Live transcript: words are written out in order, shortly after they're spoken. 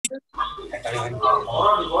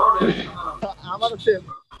আমারও সেম।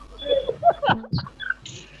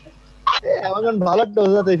 এখন ভালো একটা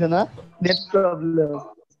ওজা দিয়েছে না, নেট প্রবলেম।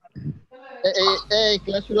 এই এই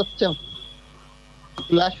ক্লাস শুরু হচ্ছে,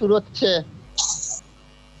 ক্লাস শুরু হচ্ছে।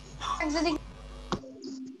 যদি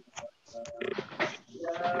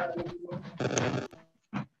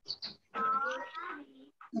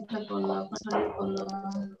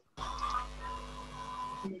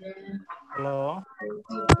hello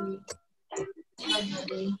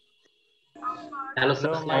hello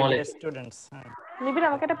hello my dear students. নিবিড়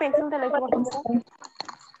আমাকে একটা পেন্সিল দে, লিখবো কিছু।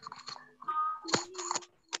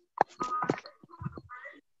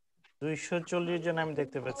 240 জন আমি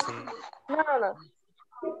দেখতে পাচ্ছি। না না না,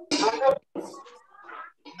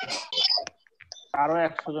 আরো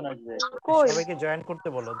 100 জন আসবে। কই সবাইকে জয়েন করতে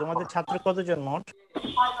বলো। তোমাদের ছাত্র কতজন মোট?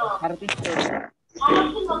 350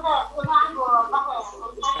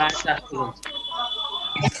 প্রায় 400 জন।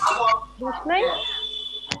 বুঝ নাই?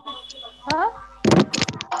 হ্যাঁ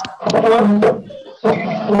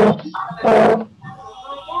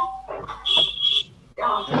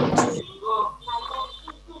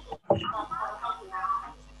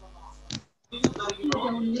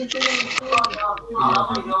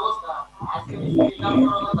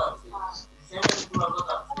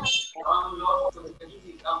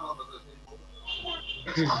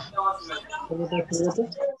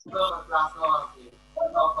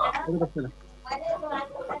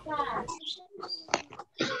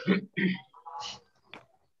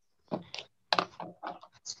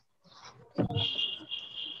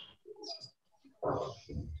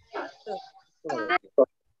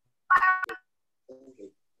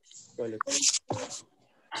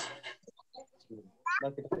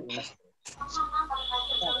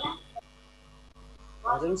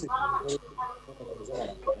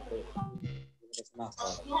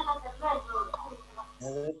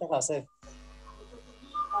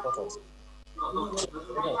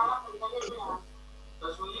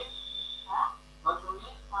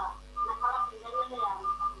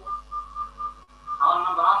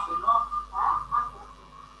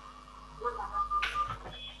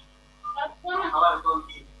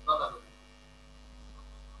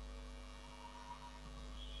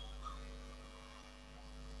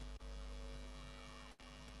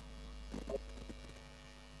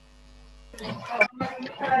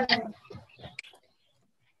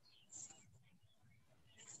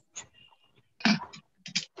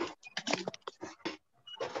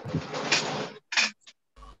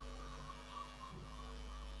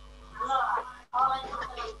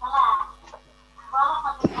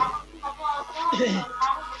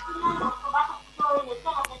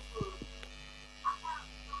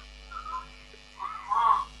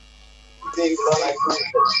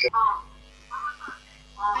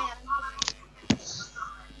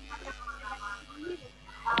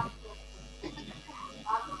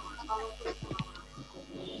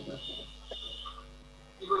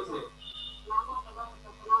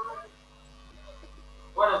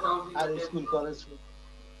আর স্কুল কলেজ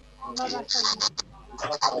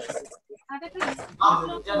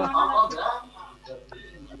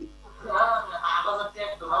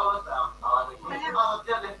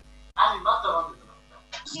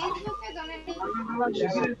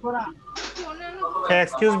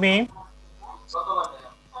এক্সকিউজ মি,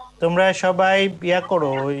 তোমরা সবাই ইয়া করো,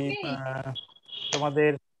 ওই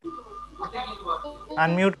তোমাদের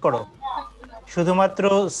আনমিউট করো। শুধুমাত্র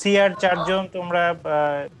সি আর 4 জন তোমরা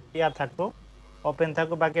ইয়া থাকো, ওপেন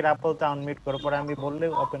থাকো, বাকি আপাতত আনমিউট করো, পরে আমি বললে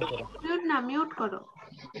ওপেন করো। মিউট না, মিউট করো।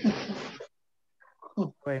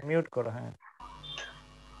 ওই মিউট করো। হ্যাঁ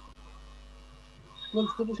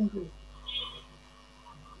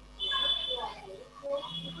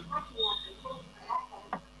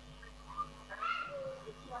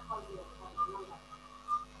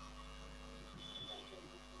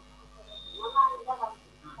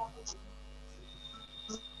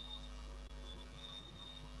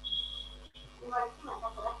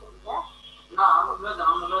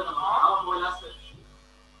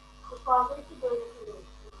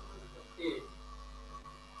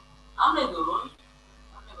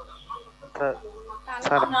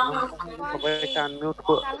সবাইকে আনমিউট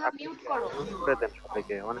করে দেন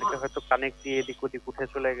সবাইকে, অনেকে হয়তো কানেক্ট দিয়ে এদিক ওদিক উঠে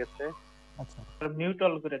চলে গেছে। আচ্ছা, মিউট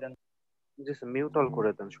অল করে দেন। জি স্যার, মিউট অল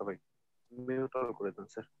করে দেন, সবাই মিউট অল করে দেন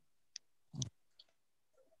স্যার।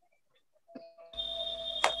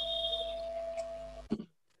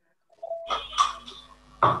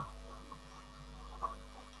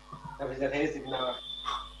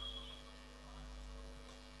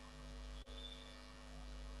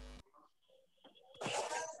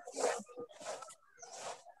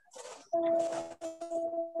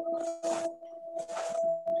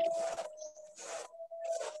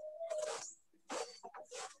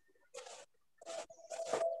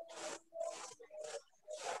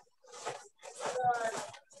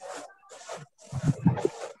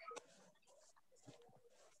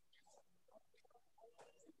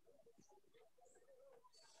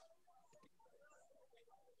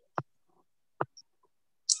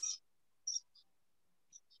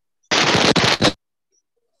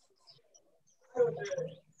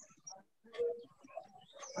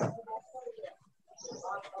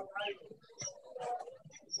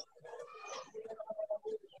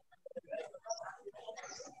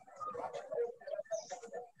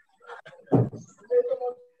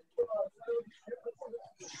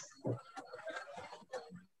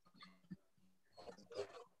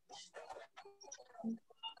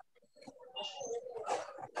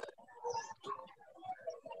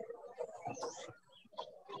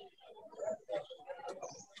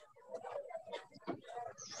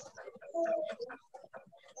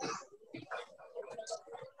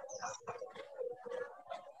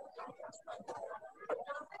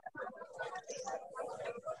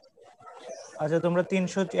 আচ্ছা, তোমরা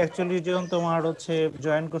 341 জন তোমার হচ্ছে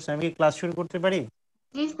জয়েন করছে, আমি কি ক্লাস শুরু করতে পারি?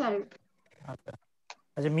 জি স্যার। আচ্ছা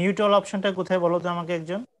আচ্ছা, মিউট অল অপশনটা কোথায় বলো তো আমাকে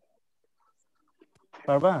একজন,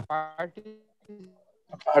 পারবা?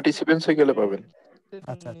 পার্টিসিপেন্টসে গেলে পাবেন।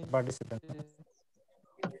 আচ্ছা পার্টিসিপেন্ট,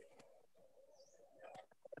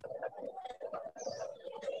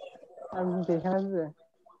 আমি কি এখানে আসবে?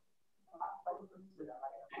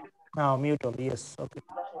 হ্যাঁ মিউট অল, ইয়েস ওকে।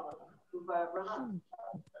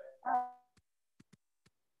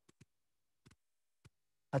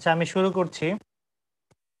 আচ্ছা আমি শুরু করছি।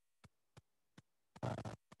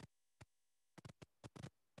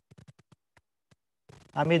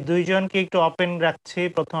 আমি দুইজনকে একটু ওপেন রাখছি,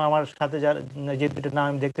 প্রথম আমার সাথে যে দুটো নাম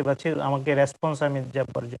আমি দেখতে পাচ্ছি, আমাকে রেসপন্স আমি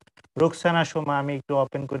রুকসানা সোমা আমি একটু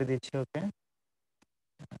ওপেন করে দিচ্ছি, ওকে।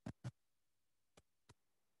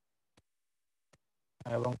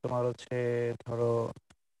 এবং তোমার হচ্ছে ধরো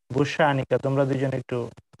বুশরা আনিকা, তোমরা দুজন একটু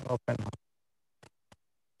ওপেন হও।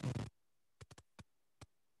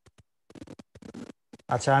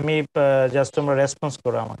 আচ্ছা আমি জাস্ট তোমরা রেসপন্স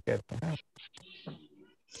করো আমাকে আর কি, হ্যাঁ।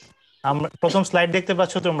 আমরা প্রথম স্লাইড দেখতে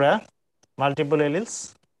পাচ্ছ তোমরা, মাল্টিপল এলিলস।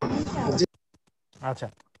 আচ্ছা,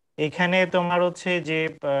 এখানে তোমার হচ্ছে যে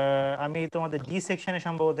আমি তোমাদের ডি সেকশনে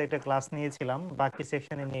সম্ভবত একটা ক্লাস নিয়েছিলাম, বাকি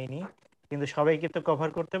সেকশনে নেইনি, কিন্তু সবাইকে তো কভার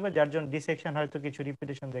করতে হবে, যার জন্য ডি সেকশন হয়তো কিছু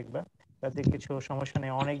রিপিটেশন দেখবা, তাতে কিছু সমস্যা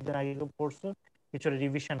নেই, অনেকদিন আগে পড়ছো, কিছু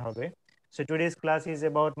রিভিশন হবে। So today's class is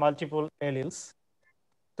about multiple এলিলস।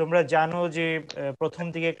 তোমরা জানো যে প্রথম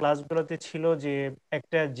দিকে ক্লাসগুলোতে ছিল যে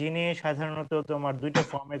একটা জিনে সাধারণত তোমার দুইটা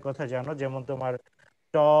ফর্মের কথা জানো, যেমন তোমার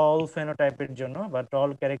টল ফেনোটাইপের জন্য বা টল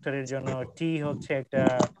ক্যারেক্টারের জন্য টি হচ্ছে একটা,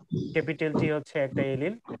 ক্যাপিটাল টি হচ্ছে একটা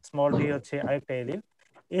এলিল, স্মল টি হচ্ছে আরেকটা এলিল।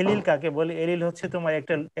 এলিল কাকে বলে? এলিল হচ্ছে তোমার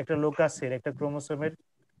একটা একটা লোকাসের, একটা ক্রোমোসোমের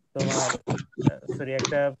তোমার সরি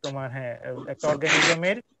একটা তোমার হ্যাঁ একটা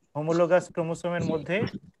অর্গানিজমের হোমোলোগাস ক্রোমোসোমের মধ্যে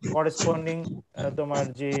করেসপন্ডিং তোমার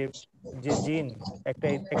যে যে জিন, একটা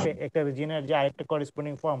একটা একটা জিনের যে আরেকটা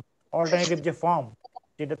করেসপন্ডিং ফর্ম, অল্টারনেটিভ যে ফর্ম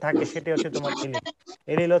যেটা থাকে সেটা হচ্ছে তোমার এলিল।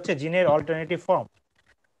 এলিল হচ্ছে জিনের অল্টারনেটিভ ফর্ম,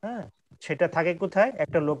 হ্যাঁ। সেটা থাকে কোথায়?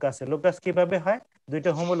 একটা লোকাসে। লোকাস কিভাবে হয়?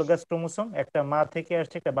 দুইটা হোমোলোগাস ক্রোমোসোম, একটা মা থেকে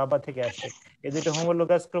আসছে একটা বাবা থেকে আসছে, এই দুইটা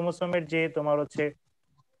হোমোলোগাস ক্রোমোসোমের যে তোমার হচ্ছে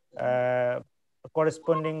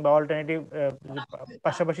করেসপন্ডিং বা অল্টারনেটিভ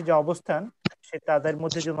পাশাপাশি যে অবস্থান, সে তাদের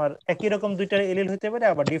মধ্যে তোমার একই রকম দুইটা এলিল হতে পারে,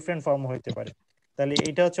 আবার ডিফারেন্ট ফর্ম হতে পারে। তাহলে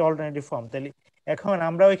এটা হচ্ছে অল্টারনেটিভ ফর্ম। তাহলে এখন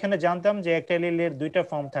আমরা এখানে জানতাম যে একটা এলিলের দুইটা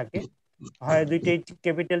ফর্ম থাকে, হয় দুইটাই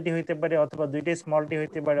ক্যাপিটাল টি হইতে পারে, অথবা দুইটাই স্মল টি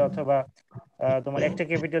হইতে পারে, অথবা তোমার একটা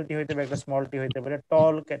ক্যাপিটাল টি হইতে পারে, একটা স্মল টি হইতে পারে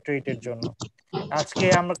টল ট্রেটের জন্য। আজকে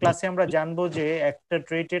আমরা ক্লাসে আমরা জানবো যে একটা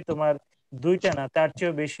ট্রেটের তোমার দুইটা না তার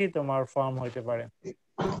চেয়েও বেশি তোমার ফর্ম হইতে পারে,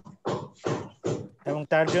 এবং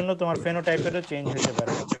তার জন্য তোমার ফেনোটাইপেরও চেঞ্জ হতে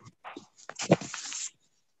পারে।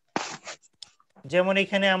 যেমন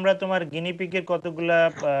এখানে আমরা তোমার গিনিপিগের কতগুলা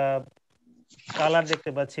কালার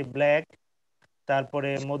দেখতে পাচ্ছি, ব্ল্যাক, তারপরে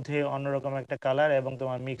মধ্যে অন্যরকম একটা কালার এবং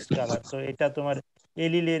তোমার মিক্সড কালার। তো এটা তোমার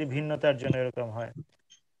এলিলের ভিন্নতার জন্য এরকম হয়।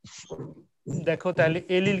 দেখো তাহলে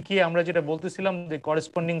এলিল কি? আমরা যেটা বলতেছিলাম যে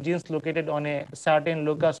corresponding jeans located on a certain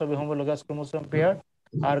locus of homologous chromosome pair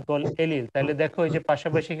R call allele. তাহলে দেখো এই যে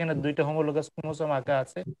পাশাপাশি এখানে দুইটা হোমোলোগাস ক্রোমোসোম আঁকা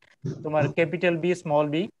আছে, তোমার ক্যাপিটাল বি স্মল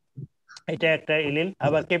বি, এটা একটা এলিল।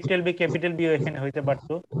 আবার ক্যাপিটাল বি এখানে হইতে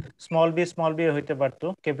পারতো, স্মল বি হইতে পারতো,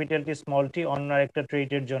 ক্যাপিটাল টি স্মল টি অন্য আরেকটা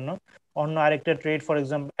ট্রেটের জন্য, অন্য আরেকটা ট্রেট ফর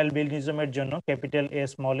এক্সাম্পল অ্যালবিনিজমের জন্য ক্যাপিটাল এ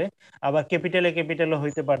স্মল এ। আবার ক্যাপিটাল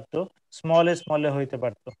হইতে পারতো, স্মল এ হইতে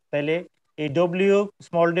পারতো। তাইলে এই ডব্লিউ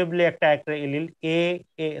স্মল ডব্লিউ একটা একটা allele, A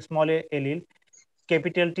a small A allele,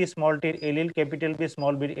 capital T small টির এলিল, ক্যাপিটাল বি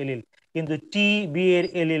স্মল বির এলিল, কিন্তু টি বি এর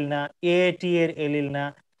এলিল না, এ টি এর এলিল না,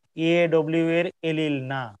 এ ডব্লিউ এর এলিল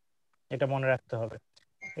না। এটা মনে রাখতে হবে।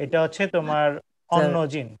 এটা হচ্ছে তোমার স্যার অন্য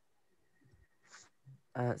জিন।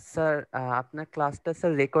 স্যার আপনার ক্লাসটা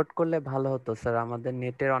স্যার রেকর্ড করলে ভালো হতো স্যার, আমাদের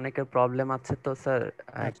নেটের অনেকের প্রবলেম আছে তো স্যার,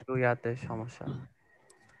 আচ্ছা একটু ইয়াতে সমস্যা।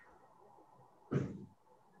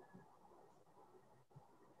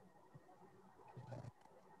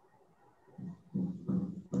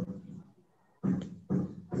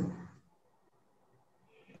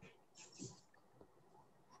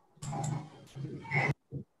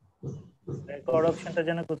 রেকর্ড অপশনটা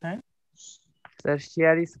যেন কোথায়? স্যার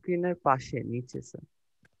শেয়ার স্ক্রিনের পাশে নিচে স্যার।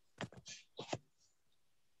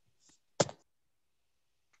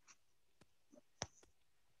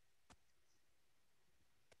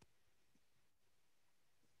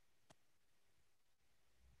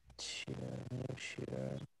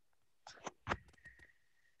 শেয়ার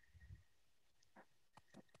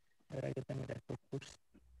এর আগে তো আমি রেকর্ড করছি।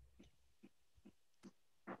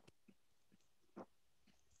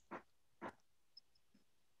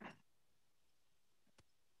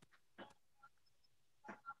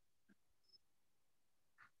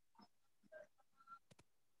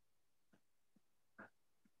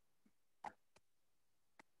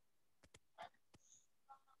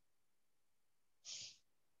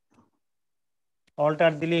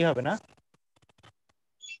 অল্টার দিলেই হবে না?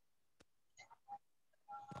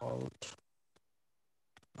 অল্ট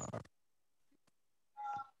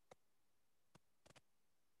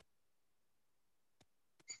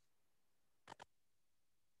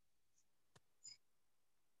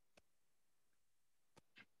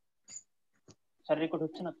স্যার রেকর্ড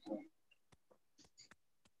হচ্ছে না তো?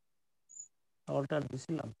 অল্টার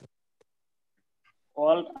দিছিলাম তো,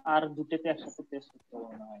 অল্ট আর দুটোতে একসাথে প্রেস করতে হবে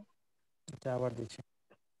মনে হয়। এটা আবার দিচ্ছি।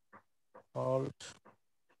 অল্ট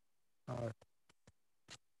আর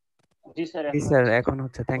জি স্যার জি এখন স্যার হচ্ছে। এখন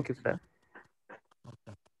হচ্ছে, থ্যাংক ইউ স্যার।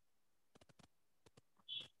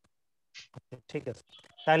 ঠিক আছে,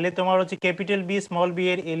 তাহলে তোমার হচ্ছে ক্যাপিটাল বি স্মল বি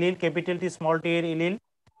এর allele, capital T small tea এর allele,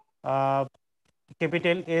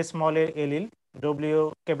 capital A small a allele,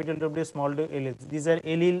 W capital W small w allele. These are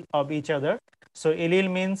allele of each other. So allele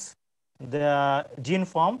means the gene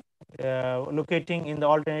form locating in the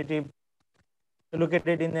alternative,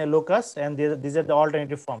 located in a locus, and these are the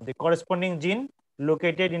alternative form. The corresponding gene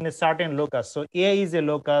located in a certain locus. So A is a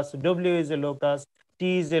locus, W is a locus,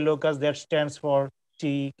 T is a locus that stands for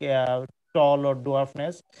T, tall or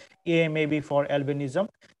dwarfness. A may be for albinism.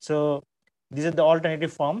 So these are the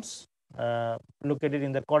alternative forms located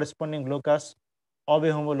in the corresponding locus of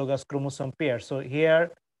a homologous chromosome pair. So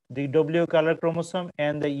here the W color chromosome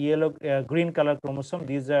and the yellow green color chromosome,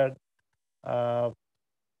 these are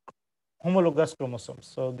homologous chromosomes.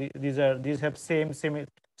 So these have same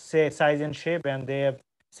size and shape, and they have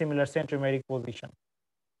similar centromeric position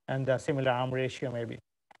and the similar arm ratio maybe.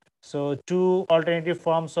 So two alternative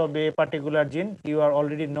forms of a particular gene, you are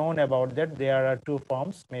already known about that. There are two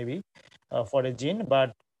forms maybe for a gene,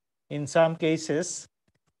 but in some cases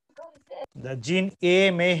the gene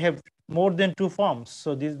A may have more than two forms. So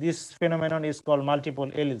this phenomenon is called multiple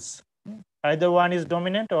alleles. Either one is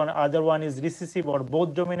dominant or other one is recessive, or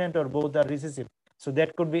both dominant or both are recessive. So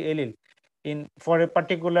that could be allele. For a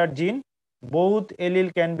particular gene, both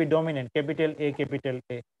allele can be dominant, capital A, capital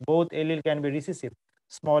A. Both allele can be recessive,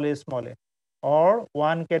 small a, or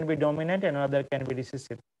one can be dominant and another can be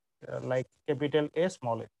recessive, like capital A,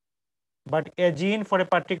 small a. But a gene for a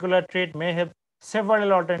particular trait may have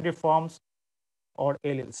several alternative forms or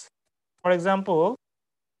alleles. For example,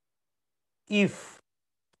 if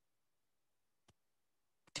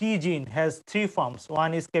T gene has three forms.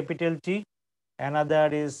 One is capital T, another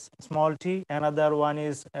is small t, another one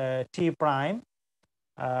is T prime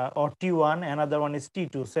or T1, another one is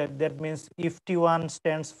T2. So that means if T1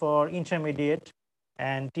 stands for intermediate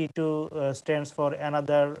and T2 stands for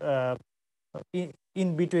another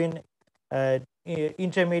in between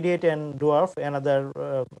intermediate and dwarf, another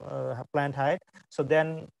plant height. So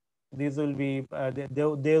then these will be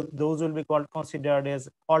those will be called considered as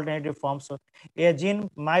alternative forms. So a gene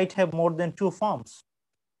might have more than two forms.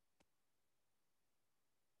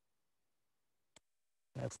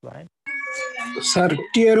 Next slide. Sir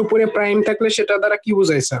টি এর উপরে prime থাকলে সেটা দ্বারা কি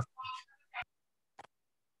বোঝায় sir?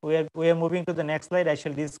 We are moving to the next slide. I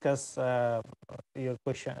shall discuss your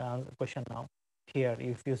question now. Here,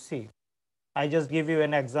 if you see, I just give you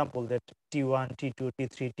an example that T1, T2,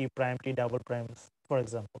 T3, T prime, T double prime, for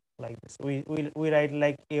example, like this. We write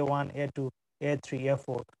like A1, A2, A3,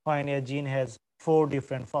 A4, when a gene has four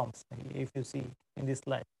different forms, if you see in this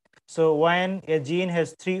slide. So when a gene has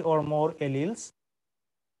three or more alleles,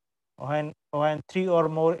 when three or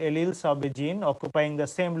more alleles of a gene occupying the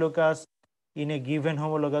same locus in a given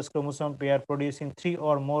homologous chromosome pair producing three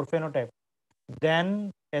or more phenotypes, then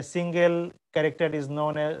a single character is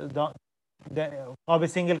known as of a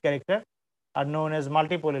single character are known as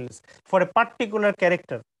multiple alleles. For a particular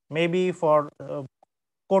character, maybe for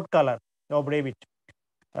coat color of rabbit,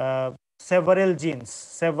 several genes,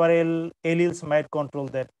 several alleles might control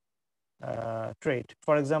that trait.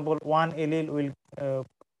 For example, one allele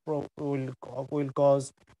will cause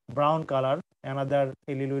brown color, another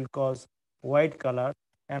allele will cause white color,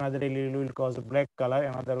 another allele will cause a black color,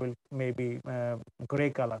 another will maybe gray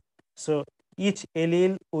color. So each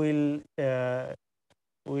allele will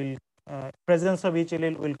presence of each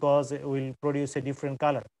allele will produce a different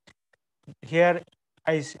color. Here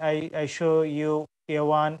I show you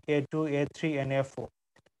A1, A2, A3, and A4.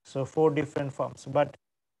 So 4 different forms. But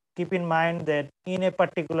keep in mind that in a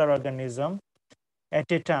particular organism, at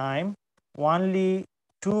a time, only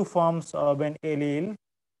 2 forms of an allele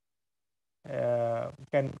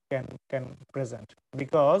can present,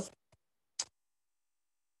 because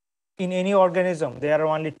in any organism there are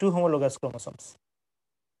only 2 homologous chromosomes,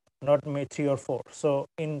 not 3 or 4. So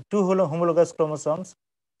in 2 homologous chromosomes,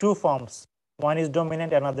 2 forms, one is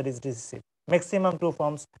dominant, another is recessive. Maximum 2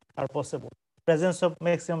 forms are possible. Presence of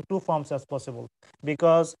maximum 2 forms is possible,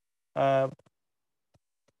 because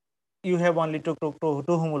you have only two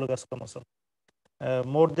homologous chromosomes.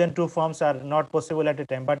 More than 2 forms are not possible at a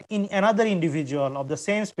time, but in another individual of the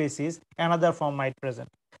same species, another form might present.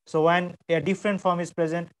 So when a different form is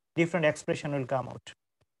present, different expression will come out.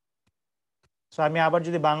 So আমি আবার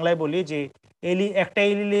যদি বাংলায় বলি যে একটা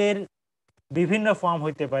এলিলের বিভিন্ন form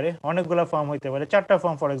হইতে পারে, অনেকগুলো ফর্ম হইতে পারে, 4টা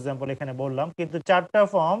ফর্ম ফর এক্সাম্পল এখানে বললাম, কিন্তু 4টা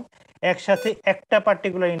ফর্ম একসাথে একটা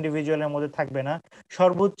পার্টিকুলার ইন্ডিভিজুয়ালের মধ্যে থাকবে না,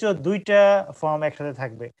 সর্বোচ্চ 2টা ফর্ম একসাথে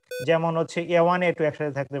থাকবে। যেমন হচ্ছে A1 A2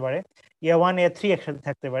 একসাথে থাকতে পারে, A1 A3 একসাথে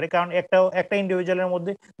থাকতে পারে, কারণ একটা ইন্ডিভিজুয়ালের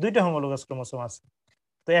মধ্যে 2টা হোমোলোগাস ক্রোমোসোম আছে।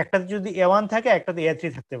 তো একটাতে যদি A1 থাকে, একটাতে A3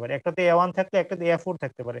 থাকতে পারে, একটাতে A1 থাকলে একটাতে A4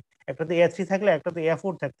 থাকতে পারে, একটাতে A3 থাকলে একটাতে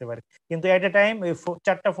A4 থাকতে পারে, কিন্তু এট এ টাইম ওই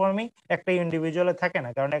 4টা ফর্মই একটা ইন্ডিভিজুয়ালে থাকে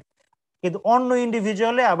না। কারণ কিন্তু অন্য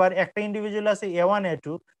ইন্ডিভিজুয়ালে আবার একটা ইন্ডিভিজুয়াল আছে A1 A2,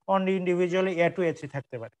 অন্য ইন্ডিভিজুয়ালে A2 A3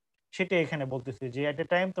 থাকতে পারে। সেটা এখানে বলতেছি যে এট এ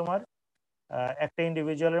টাইম তোমার একটা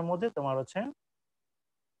ইন্ডিভিজুয়ালের মধ্যে তোমার হচ্ছে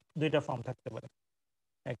 2টা ফর্ম থাকতে পারে।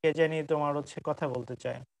 কে জানি তোমার হচ্ছে কথা বলতে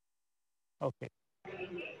চায়? ওকে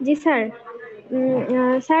জি স্যার।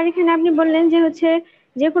 স্যার এখানে আপনি বললেন যে হচ্ছে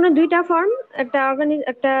যে কোনো 2টা ফর্ম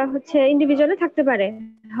একটা হচ্ছে ইন্ডিভিজুয়ালে থাকতে পারে,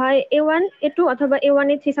 হয় A1 A2 অথবা A1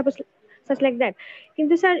 A3 suppose such like that.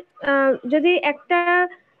 কিন্তু স্যার যদি একটা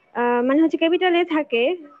মানে হচ্ছে ক্যাপিটাল এ থাকে,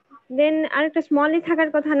 দেন আরেকটা স্মল এ থাকার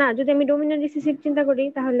কথা না? যদি আমি ডমিনেন্ট রিসেসিভ চিন্তা করি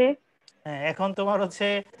তাহলে। হ্যাঁ, এখন তোমার হচ্ছে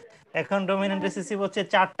ডমিনেন্ট রিসেসিভ হচ্ছে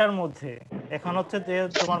 4টার মধ্যে। এখন হচ্ছে যে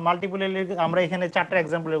তোমার মাল্টিপল এলিল, আমরা এখানে 4টা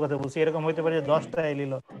এক্সাম্পলের কথা বলছি, এরকম হইতে পারে যে 10টা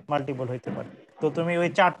এলিল মাল্টিপল হইতে পারে। তো তুমি ওই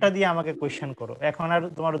 4টা দিয়ে আমাকে কোয়েশ্চেন করো। এখন আর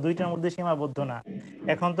তোমার 2টার মধ্যে সীমাবদ্ধ না।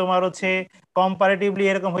 এখন তোমার হচ্ছে কম্পারেটিভলি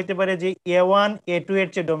এরকম হইতে পারে যে A1 A2 এর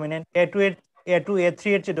চেয়ে ডমিনেন্ট, A2 A3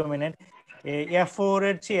 এর চেয়ে ডমিনেন্ট, A4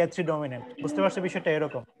 এর চেয়ে A3 ডমিনেন্ট। বুঝতে পারছো বিষয়টা?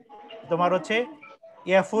 এরকম তোমার হচ্ছে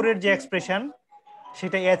A4 এর যে এক্সপ্রেশন,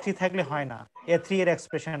 সেটা A3 থাকলে হয় না, A3 এর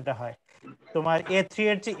এক্সপ্রেশনটা হয়। তোমার A3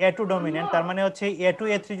 এর চেয়ে A2 ডমিনেন্ট, তার মানে হচ্ছে A2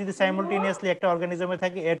 A3 যদি সাইমultaneously একটা অর্গানিজমে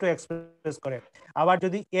থাকে, A2 এক্সপ্রেস করে। আবার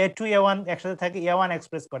যদি A2 A1 একসাথে থাকে, A1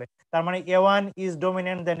 এক্সপ্রেস করে। তার মানে A1 is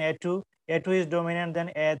dominant then A2, A2 is dominant then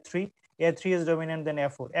A3, A3 is dominant then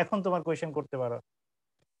A4। এখন তোমার কোয়েশ্চেন করতে পারো।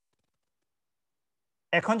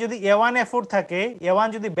 এখন যদি A1 A4 থাকে, A1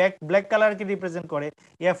 যদি ব্ল্যাক কালারকে রিপ্রেজেন্ট করে,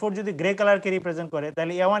 A4 যদি গ্রে কালারকে রিপ্রেজেন্ট করে,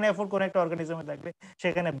 তাহলে A1 A4 কোন একটা অর্গানিজমে থাকবে,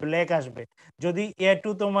 সেখানে ব্ল্যাক আসবে। যদি A2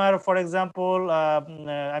 তোমার ফর এক্সাম্পল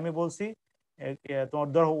আমি বলছি তোমার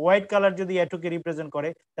ধরো হোয়াইট কালার যদি A2 কে রিপ্রেজেন্ট করে,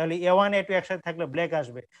 তাহলে A1 A2 একসাথে থাকলে ব্ল্যাক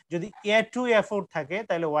আসবে। যদি A2 A4 থাকে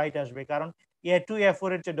তাহলে হোয়াইট আসবে, কারণ A2 A4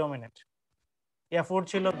 এর চেয়ে ডমিনেন্ট। A4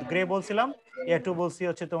 ছিল গ্রে বলছিলাম, A2 বলছি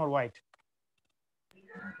হচ্ছে তোমার হোয়াইট।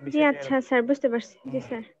 জি আচ্ছা স্যার, বুঝতে পারছি। জি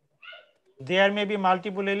sir. There may be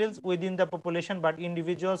multiple alleles within the population, but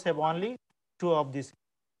individuals have only 2 of these.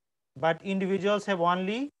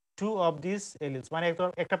 মানে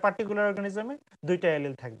একটা পার্টিকুলার অর্গানিজমে 2টা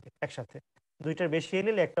এলিল থাকবে একসাথে, 2টার বেশি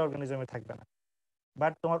এলিল একটা অর্গানিজমে থাকবে না।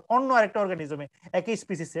 বাট তোমার অন্য আরেকটা অর্গানিজমে, একই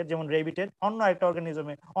স্পিসিসের, যেমন রেবিটের, অন্য আরেকটা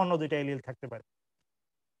অর্গানিজমে অন্য 2টা এলিল থাকতে পারে।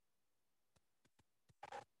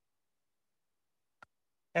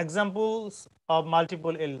 Examples of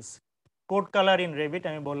multiple এলিলস। Code colour in rabbit,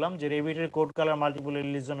 আমি বললাম যে রেবিটের কোড কালার মাল্টিপল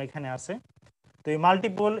এলিলিজম এখানে আছে। তো এই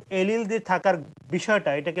মাল্টিপল এলিল দিয়ে থাকার বিষয়টা,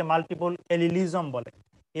 এটাকে মাল্টিপল এলিলিজম বলে।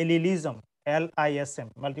 এলিলিজম, LISM,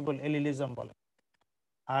 মাল্টিপল এলিলিজম বলে।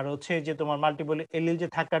 আর হচ্ছে যে তোমার মাল্টিপল এলিল যে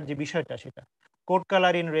থাকার যে বিষয়টা, সেটা code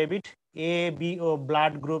colour in rabbit, ABO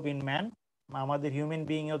blood group in man. আমাদের হিউম্যান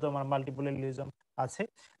বিইং এও তোমার মাল্টিপল এলিলিজম আছে,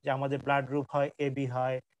 যে আমাদের ব্লাড গ্রুপ হয় AB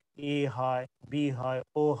হয়, A হয়, B হয়,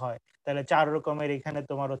 O হয়। তাহলে 4 রকমের এখানে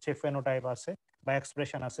তোমার হচ্ছে ফেনোটাইপ আছে বা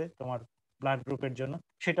এক্সপ্রেশন আছে তোমার ব্লাড গ্রুপের জন্য,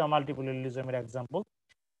 সেটা multiple এলিলিজমের example.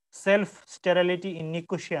 Self sterility in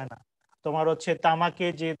নিকোশিয়ানা, তোমার হচ্ছে তামাকে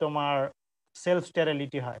যে তোমার সেলফ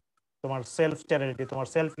স্টেরিলিটি হয়, তোমার সেলফ স্টেরিলিটি, তোমার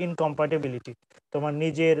সেলফ ইনকম্প্যাটিবিলিটি, তোমার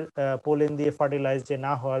নিজের পোলেন দিয়ে ফার্টিলাইজ যে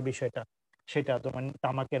না হওয়ার বিষয়টা, সেটা তোমার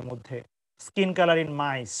তামাকের মধ্যে স্কিন কালার ইন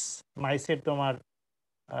মাইস, মাইসের তোমার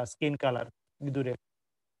স্কিন কালার ইঁদুরের।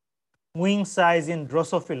 উইং সাইজ ইন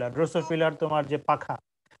ড্রোসোফিলা, ড্রোসোফিলার তোমার যে পাখা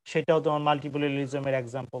সেটাও তোমার multiple এলিজমের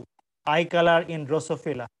example. I colour in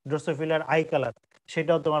ড্রোসোফিলা, ড্রোসোফিলার I colour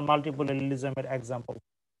সেটাও তোমার multiple এলিজমের example.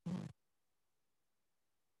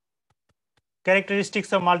 Characteristics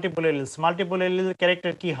of multiple এলিলস, multiple allele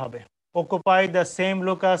character কি হবে? Occupy the same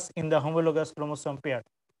locus in the homologous chromosome pair.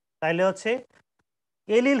 তাইলে হচ্ছে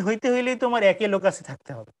এলিল হইতে হইলেই তোমার একই লোকাসে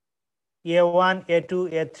থাকতে হবে। A1, A2,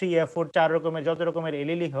 A3, A4 চার রকমের যত রকমের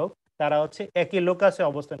এলিলই হোক তারা হচ্ছে একই লোকাসে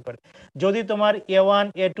অবস্থান করে। যদি তোমার A1,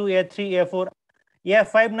 A2, A3, A4,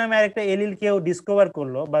 A5 নামে আরেকটা এলিল কেউ ডিসকভার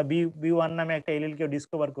করলো বা B1 নামে একটা এলিল কেউ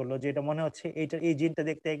ডিসকভার করলো, যেটা মনে হচ্ছে এইটা এই জিনটা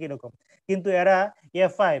দেখতে একই রকম, কিন্তু এরা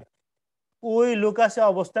A5 ওই লোকাসে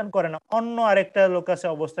অবস্থান করে না, অন্য আরেকটা লোকাসে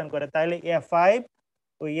অবস্থান করে, তাইলে A5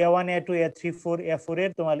 ওই A1, A2, A3, A4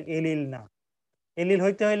 এর তোমার এলিল না। এলিল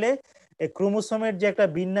হইতে হইলে ক্রোমোসোমের যে একটা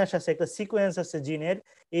বিন্যাস আছে, একটা সিকোয়েন্স আছে জিনের,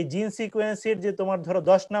 এই জিন সিকোয়েন্সের যে তোমার ধরো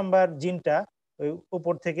 10 নাম্বার জিনটা ওই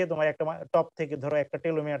উপর থেকে তোমার একটা টপ থেকে ধরো একটা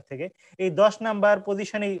টেলোমিয়ার থেকে এই 10 নাম্বার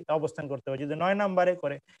পজিশনে অবস্থান করতে হবে। যদি 9 নাম্বারে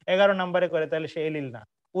করে 11 নাম্বারে করে তাহলে সে এলিল না,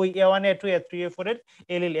 ওই A1, A2, A3, A4 এর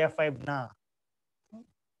এলিল A5 না।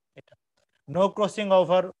 এটা no crossing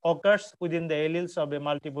over occurs within the এলিলস of A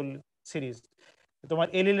multiple series, তোমার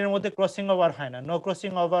এলিলের মধ্যে ক্রসিং ওভার হয় না। No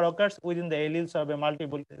crossing over occurs within the এলিলস of A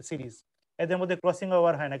multiple series, এদের মধ্যে ক্রসিং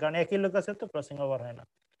ওভার হয় না, কারণ একই লোক আছে তো ক্রসিং ওভার হয় না।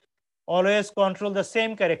 Always control the same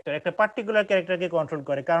character, একটা পার্টিকুলার ক্যারেক্টারকে কন্ট্রোল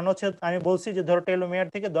করে, কারণ হচ্ছে আমি বলছি যে ধরো টেলোমিয়ার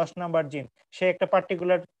থেকে 10 নাম্বার জিন, সে একটা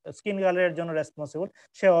পার্টিকুলার স্কিন কালারের জন্য রেসপন্সিবল,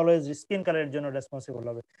 সে অলওয়েজ স্কিন কালারের জন্য রেসপন্সিবল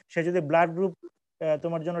হবে। সে যদি ব্লাড গ্রুপ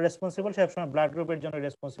তোমার জন্য রেসপন্সিবল, সে সবসময় ব্লাড গ্রুপের জন্য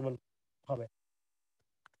রেসপন্সিবল হবে।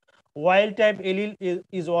 Wild type allele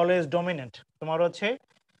is always dominant, তোমার হচ্ছে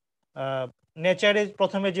নেচারে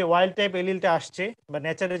প্রথমে যে ওয়াইল্ড টাইপ এলিলটা আসছে বা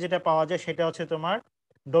নেচারে যেটা পাওয়া যায় সেটা হচ্ছে তোমার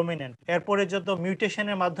ডমিনেন্ট। এরপরে যত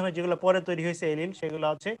মিউটেশনের মাধ্যমে যেগুলো পরে তৈরি হয়েছে এলিল সেগুলো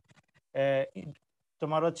হচ্ছে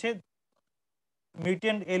তোমার হচ্ছে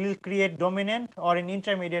mutant allele create dominant or in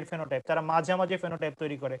intermediate phenotype, তারা মাঝামাঝি ফেনোটাইপ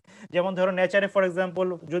তৈরি করে। যেমন ধরো নেচারে ফর এক্সাম্পল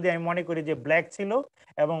যদি আমি মনে করি যে ব্ল্যাক ছিল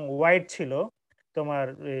এবং হোয়াইট ছিল তোমার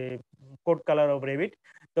কোট কালার অফ রেবিট,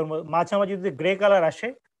 তো মাঝামাঝি যদি গ্রে কালার আসে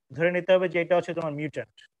ধরে নিতে হবে যে এটা হচ্ছে তোমার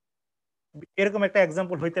মিউট্যান্ট। এরকম একটা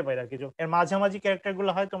এক্সাম্পল হইতে পারে আর কি, এর মাঝামাঝি ক্যারেক্টার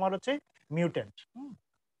গুলো হয় তোমার হচ্ছে mutant.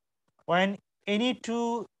 when any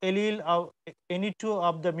two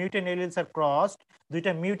of the mutant alleles are crossed,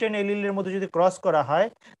 দুইটা মিউটেন্ট এলিলের মধ্যে যদি ক্রস করা হয়,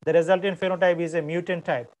 the resultant phenotype is a mutant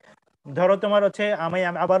type. ধরো তোমার হচ্ছে আমি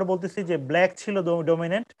আবার বলতেছি যে ব্ল্যাক ছিল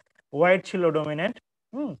ডমিনেন্ট, হোয়াইট ছিল ডমিনেন্ট,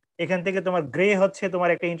 এখান থেকে তোমার গ্রে হচ্ছে তোমার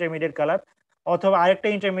একটা ইন্টারমিডিয়েট কালার, অথবা আরেকটা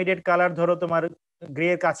ইন্টারমিডিয়েট কালার ধরো তোমার গ্রে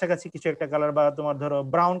এর কাছাকাছি কিছু একটা কালার, বা তোমার ধরো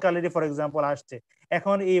ব্রাউন কালারই ফর এক্সাম্পল আসছে।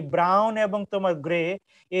 এখন এই ব্রাউন এবং তোমার গ্রে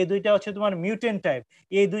এই দুইটা হচ্ছে তোমার মিউটেন্ট টাইপ,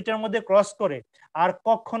 এই দুইটার মধ্যে ক্রস করে আর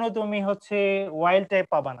কখনো তুমি হচ্ছে ওয়াইল্ড টাইপ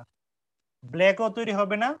পাবা না, ব্ল্যাকও তৈরি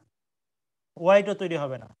হবে না, হোয়াইটও তৈরি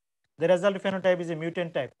হবে না। The result phenotype is a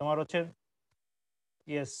mutant type, তোমার হচ্ছে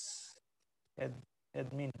ইয়েস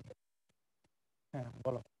অ্যাডমিন। হ্যাঁ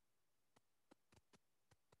বলো,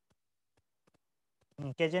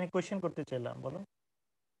 কে জানি কোয়েশ্চেন করতে চাইলাম, বলো।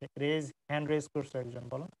 হ্যান্ড রেজ করছে একজন,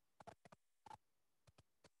 বলো।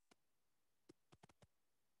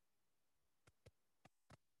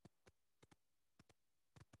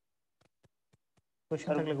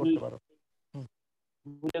 কোয়েশ্চেন থাকলে করতে পারো।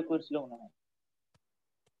 ভুলে করছিল মনে হয়।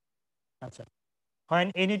 আচ্ছা, when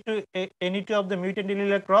any two of the mutant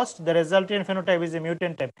allele are crossed, the resultant phenotype is a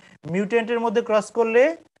mutant type. মিউটেন্টের মধ্যে ক্রস করলে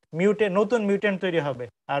নতুন মিউটেন্ট তৈরি হবে,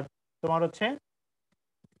 আর তোমার হচ্ছে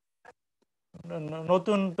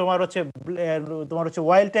নতুন তোমার হচ্ছে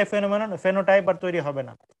ওয়াইল্ড টাইপ ফেনোটাইপ আর তৈরি হবে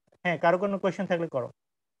না। হ্যাঁ, কারো কোনো কোয়েশ্চেন থাকলে করো।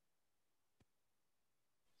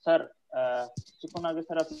 স্যার কিছুক্ষণ আগে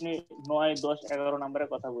স্যার আপনি 9, 10, 11 নাম্বারের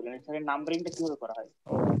কথা বললেন, স্যার নাম্বারিংটা কিভাবে করা হয়?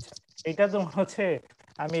 এটা তোমার হচ্ছে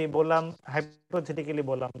আমি বললাম হাইপোথেটিক্যালি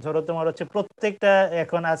বললাম, ধরো তোমার হচ্ছে প্রত্যেকটা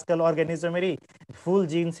এখন আজকাল অর্গানিজমেরই ফুল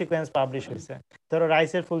জিন সিকোয়েন্স পাবলিশ হয়েছে। ধরো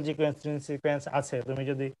রাইসের ফুল জিন সিকোয়েন্স আছে, তুমি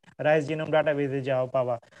যদি রাইস জিনোম ডাটাবেজে যাও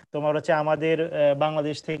পাবা। তোমার হচ্ছে আমাদের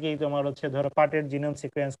বাংলাদেশ থেকেই তোমার হচ্ছে ধরো পাটের জিনোম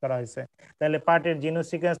সিকোয়েন্স করা হয়েছে, তাহলে পাটের জিনোম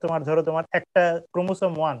সিকোয়েন্স তোমার ধরো তোমার একটা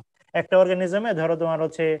ক্রোমোসোম 1 একটা অর্গানিজমে ধরো তোমার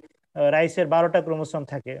হচ্ছে রাইসের 12টা ক্রোমোসোম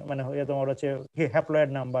থাকে, মানে তোমার হচ্ছে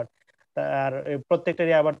হ্যাপ্লয়েড নাম্বার, আর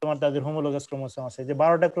প্রত্যেকটারই আবার তোমার তাদের হোমোলোগাস ক্রোমোসোম আছে, যে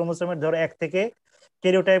 12টা ক্রোমোসোমের ধরো এক থেকে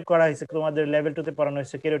ক্যারিওটাইপ করা হয়েছে, তোমাদের লেভেল 2 তে পড়ানো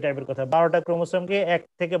হয়েছে ক্যারিওটাইপের কথা। 12টা ক্রোমোসোমকে 1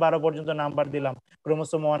 থেকে 12 পর্যন্ত নাম্বার দিলাম,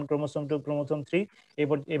 ক্রোমোসোম 1, ক্রোমোসোম 2, ক্রোমোসোম 3,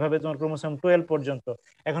 এইভাবে তোমার ক্রোমোসোম 12 পর্যন্ত।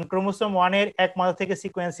 এখন ক্রোমোসোম 1 এর এক মাথা থেকে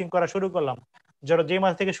সিকোয়েন্সিং করা শুরু করলাম, ধরো যে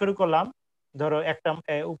মাথা থেকে শুরু করলাম ধরো একটা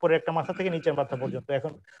উপরে একটা মাথা থেকে নিচের মাথা পর্যন্ত।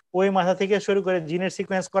 এখন ওই মাথা থেকে শুরু করে জিনের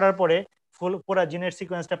সিকোয়েন্স করার পরে ফুল পুরো জিনের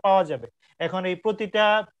সিকোয়েন্সটা পাওয়া যাবে। এখন এই প্রতিটা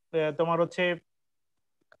তোমার হচ্ছে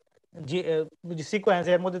সিকোয়েন্স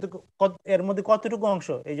এর মধ্যে কতটুকু অংশ,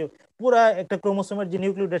 এই যে পুরা একটা ক্রোমোসোমের যে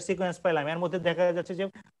নিউক্লিওটাইড সিকোয়েন্স পাইলাম, এর মধ্যে দেখা যাচ্ছে যে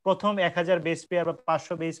প্রথম 1000 বেস পেয়ার বা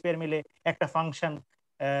 500 বেস পেয়ার মিলে একটা ফাংশন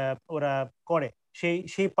ওরা করে। সেই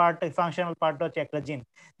সেই পার্টটা, ফাংশনাল পার্টটা হচ্ছে একটা জিন।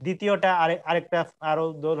 দ্বিতীয়টা আরেকটা আরো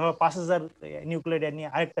ধরো 5000 নিউক্লিওটাইড নিয়ে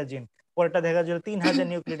আরেকটা জিন। পরেরটা দেখা যাচ্ছে 3000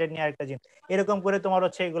 নিউক্লিওটাইড নিয়ে আরেকটা জিন। এরকম করে তোমার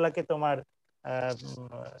হচ্ছে এগুলাকে তোমার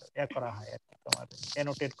করা হয় আর কি, তোমার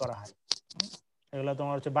অ্যানোটেট করা হয়। এগুলো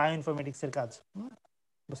তোমার হচ্ছে বায়ো ইনফরমেটিক্স এর কাজ।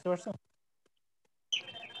 বুঝতে পারছো?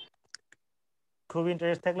 খুব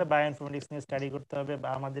ইন্টারেস্ট থাকলে বায়ো ইনফরমেটিক্স নিয়ে স্টাডি করতে হবে, বা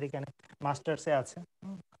আমাদের এখানে মাস্টার্সে আছে।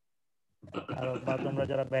 আর বা তোমরা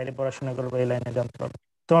যারা বাইরে পড়াশোনা করবে এই লাইনে জানতে পারবে।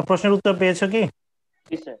 তোমার প্রশ্নের উত্তর পেয়েছো কি?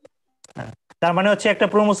 হ্যাঁ, তার মানে হচ্ছে একটা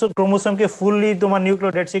ক্রোমোসোমকে ফুললি তোমার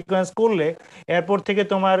নিউক্লিওটাইড সিকোয়েন্স করলে এরপর থেকে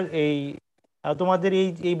তোমার এই তোমাদের এই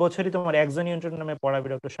এই বছরই তোমার একজন ইন্টার নামে পড়াবে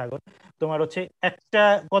ডক্টর সাগর। তোমার হচ্ছে একটা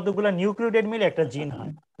কতগুলো নিউক্লিওটাইড মিলে একটা জিন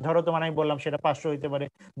হয়। ধরো তোমার আমি বললাম সেটা 500 হইতে পারে,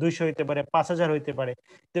 200 হইতে পারে, 5000 হইতে পারে।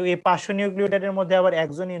 তো এই 500 নিউক্লিওটাইডের মধ্যে আবার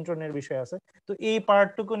একজন ইন্ট্রনের বিষয় আছে। তো এই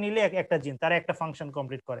পার্টটুকু নিলে একটা জিন তারা একটা ফাংশন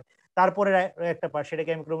কমপ্লিট করে। তারপরে একটা পার্ট,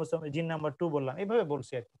 সেটাকে আমি ক্রোমোসোম জিন নাম্বার 2 বললাম। এইভাবে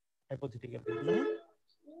বলছি আর কি, হাইপোথেটিক্যালি। বুঝলে?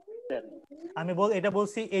 আমি এটা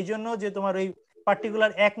বলছি এই জন্য যে তোমার ওই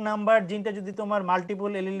পার্টিকুলার এক নাম্বার জিনটা যদি তোমার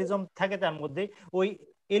মাল্টিপল এলিলিজম থাকে তার মধ্যে, ওই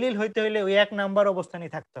এলিল হইতে হলে ওই এক নাম্বার অবস্থানে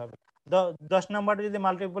থাকতে হবে। 10 নাম্বারে যদি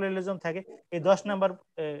মাল্টিপল এলিলিজম থাকে, এই 10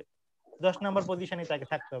 নাম্বার পজিশনে তাকে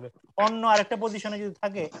থাকতে হবে। অন্য আরেকটা পজিশনে যদি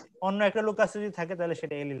থাকে, অন্য একটা লোক আছে যদি থাকে, তাহলে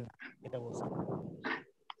সেটা এলিল না। এটা বলছি।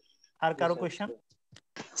 আর কারো কোয়েশ্চেন?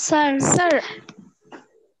 স্যার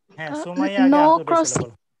হ্যাঁ, সুমাইয়া আগে no হাত উঠেছিল, crossing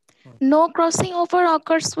বলো। no crossing over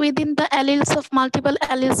occurs within the alleles of multiple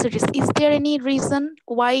allele series. Is there any reason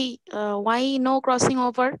why no crossing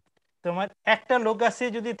over? তোমার একটা লোক আছে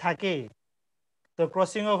যদি থাকে, তো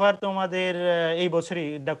ক্রসিং ওভার তোমাদের এই বছরই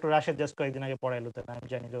ডক্টর রাশেদ জাস্ট কয়েকদিন আগে পড়াইলো, তাই না? আমি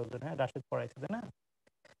জানি যতদূর, হ্যাঁ রাশেদ পড়াইছে, তাই না?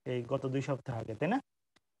 এই গত 2 সপ্তাহ আগে, তাই না?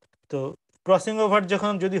 তো ক্রসিং ওভার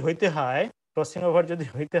যখন যদি হইতে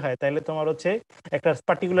হয়, তাহলে তোমার হচ্ছে একটা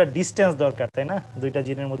পার্টিকুলার ডিস্টেন্স দরকার, তাই না? দুইটা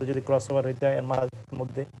জিনের মধ্যে যদি ক্রস ওভার হইতে হয় এর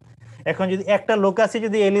মধ্যে। এখন যদি একটা লোকাসে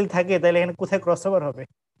যদি এলিল থাকে, তাহলে এখানে কোথায় ক্রস ওভার হবে?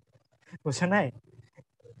 বুঝছো নাই?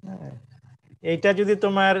 এইটা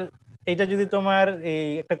যদি তোমার এই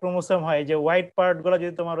একটা ক্রোমোসোম হয়, যে হোয়াইট পার্ট গুলো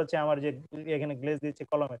যদি তোমার হচ্ছে আমার যে এখানে গ্লেজ দিচ্ছে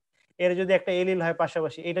কলমে, এর যদি একটা এলিল হয়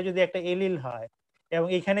পাশাপাশি, এটা যদি একটা এলিল হয় এবং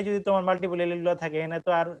এখানে যদি তোমার মাল্টিপল এলিল গুলো থাকে, এখানে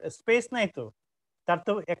তো আর স্পেস নাই, তো তার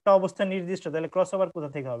তো একটা অবস্থা নির্দিষ্ট। তাহলে ক্রস ওভার কোথা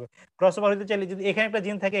থেকে হবে? ক্রস ওভার হতে চাইলে যদি এখানে একটা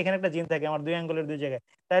জিন থাকে, এখানে একটা জিন থাকে, আমার দুই অ্যাঙ্গেলের দুই জায়গায়,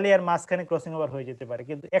 তাহলে আর মাঝখানে ক্রসিং ওভার হয়ে যেতে পারে,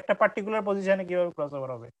 কিন্তু একটা পার্টিকুলার পজিশনে কিভাবে ক্রস ওভার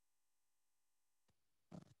হবে?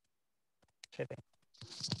 সেটাই।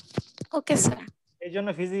 Okay, sir. এই জন্য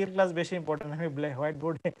ফিজিক্যাল ক্লাস বেশি ইম্পর্টেন্ট। আমি হোয়াইট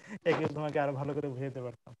বোর্ডে একে তোমাকে আরো ভালো করে বুঝাতে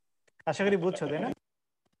পারতাম। আশা করি বুঝছো, তাই না?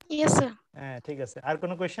 Yes, sir. হ্যাঁ, ঠিক আছে। আর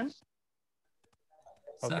কোনো question?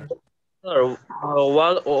 Sir,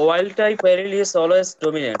 wild type allele is always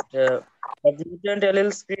dominant. But mutant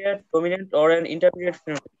alleles create dominant or an intermediate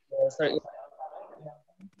phenotype. Sir,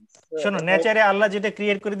 শোনো, নেচারে আল্লাহ যেটা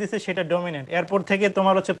ক্রিয়েট করে দিয়েছে সেটা ডমিনেন্ট। এরপর থেকে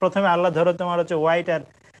তোমার হচ্ছে প্রথমে আল্লাহ ধরো তোমার হচ্ছে হোয়াইট আর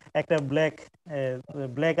একটা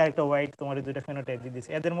ব্ল্যাক আর একটা হোয়াইট, তোমার এই দুইটা ফেনোটাইপ দিয়ে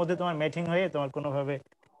দিয়েছে। এদের মধ্যে তোমার ম্যাচিং হয়ে তোমার কোনোভাবে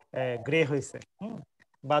গ্রে হয়েছে,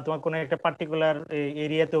 বা তোমার কোনো একটা পার্টিকুলার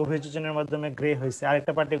এরিয়াতে অভিযোজনের মাধ্যমে গ্রে হয়েছে,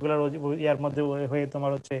 আরেকটা পার্টিকুলার ইয়ার মধ্যে হয়ে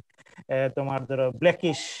তোমার হচ্ছে তোমার ধরো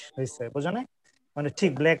ব্ল্যাকিশ হয়েছে। বোঝো না? মানে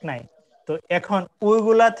ঠিক ব্ল্যাক নাই। তো এখন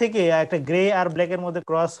ওইগুলা থেকে একটা গ্রে আর ব্ল্যাকের মধ্যে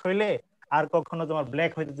ক্রস হইলে আর কখনো তোমার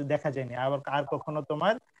ব্ল্যাক হইতে দেখা যায়নি, আবার আর কখনো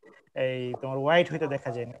তোমার তোমার হোয়াইট হইতে দেখা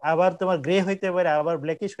যায়নি, আবার তোমার গ্রে হইতে পারে, আবার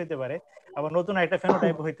ব্ল্যাকিশ হইতে পারে, আবার নতুন একটা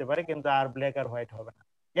ফেনোটাইপ হইতে পারে, কিন্তু আর ব্ল্যাক আর হোয়াইট হবে না,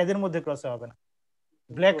 এদের মধ্যে ক্রস হবে না।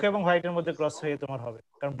 ব্ল্যাক এবং হোয়াইটের মধ্যে ক্রস হয়ে তোমার হবে,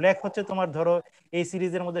 কারণ ব্ল্যাক হচ্ছে তোমার ধরো এই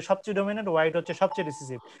সিরিজের মধ্যে সবচেয়ে ডমিনেন্ট, হোয়াইট হচ্ছে সবচেয়ে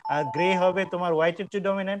রিসিসিভ, আর গ্রে হবে তোমার হোয়াইটের চেয়ে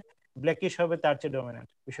ডমিনেন্ট, ব্ল্যাকিশ হবে তার চেয়ে ডমিনেন্ট।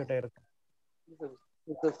 বিষয়টা এরকম।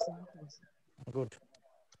 গুড।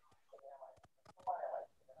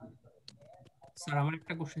 স্যার আমার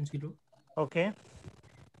একটা কোশ্চেন ছিল। ওকে,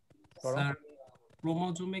 স্যার,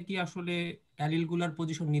 ক্রোমোজোমে কি আসলে অ্যালিলগুলার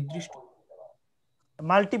পজিশন নির্দিষ্ট?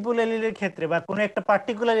 মাল্টিপল এলিলের ক্ষেত্রে বা কোনো একটা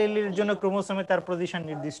পার্টিকুলার এলিলের জন্য ক্রোমোসোমে তার পজিশন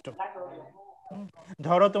নির্দিষ্ট।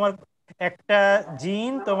 ধরো তোমার একটা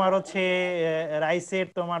জিন তোমার হচ্ছে রাইসের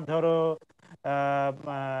তোমার ধরো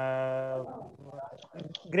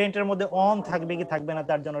গ্রেনটার মধ্যে অন থাকবে কি থাকবে না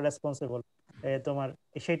তার জন্য রেসপন্সিবল তোমার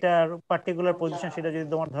সেটার পার্টিকুলার পজিশন। সেটা যদি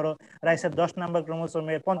তোমার ধরো রাইসের 10 নাম্বার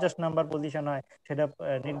ক্রোমোসোমের 50 নাম্বার পজিশন হয়, সেটা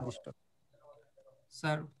নির্দিষ্ট।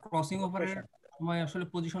 স্যার, ক্রসিং ওভারের সময় আসলে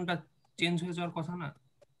পজিশনটা চেঞ্জ হয়ে যাওয়ার কথা না?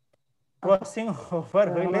 ক্রসিং ওভার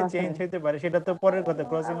হইলে চেঞ্জ হইতে পারে, সেটা তো পরের কথা।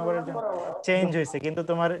 ক্রসিং ওভারের জন্য চেঞ্জ হয়েছে, কিন্তু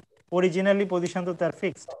তোমার অরিজিনালি পজিশন তো তার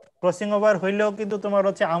ফিক্সড। ক্রসিং ওভার হইলেও কিন্তু তোমার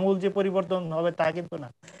হচ্ছে আমূল যে পরিবর্তন হবে তা কিন্তু না।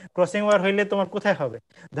 ক্রসিং ওভার হইলে তোমার কোথায় হবে,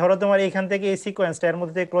 ধরো তোমার এখান থেকে এই সিকোয়েন্সটা এর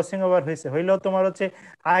মধ্যে ক্রসিং ওভার হয়েছে, হইলেও তোমার হচ্ছে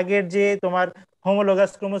আগের যে তোমার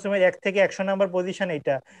হোমোলোগাস ক্রোমোসোমের 1 থেকে 100 নাম্বার পজিশন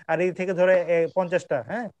এইটা, আর এই থেকে ধরো 50টা,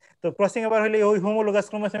 হ্যাঁ। তো ক্রসিং ওভার হইলে ওই হোমোলোগাস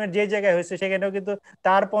ক্রোমোসোমের যে জায়গায় হয়েছে সেখানেও কিন্তু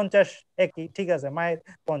তার 50 একই, ঠিক আছে, মায়ের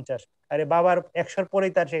 50, আরে বাবার 100-র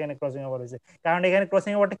পরেই তার সেখানে ক্রসিং ওভার হয়েছে। কারণ এখানে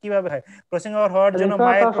ক্রসিং ওভারটা কিভাবে হয়, ক্রসিং ওভার হওয়ার জন্য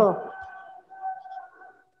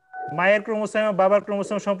মায়ের ক্রোমোসোম বাবার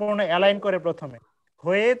ক্রোমোসোম সম্পূর্ণ অ্যালাইন করে প্রথমে,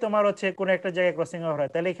 হয়ে তোমার হচ্ছে কোন একটা জায়গায় ক্রসিং ওভার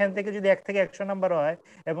হয়। তাহলে এখান থেকে যদি 1 থেকে 100 নাম্বার হয়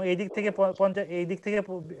এবং এই দিক থেকে 50, এই দিক থেকে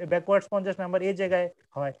ব্যাকওয়ার্ডস 50 নাম্বার এই জায়গায়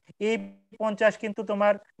হয়, এই 50 কিন্তু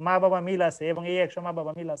তোমার মা বাবা মিল আছে এবং এই 100 মা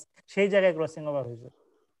বাবা মিল আছে, সেই জায়গায় ক্রসিং ওভার হয়েছে।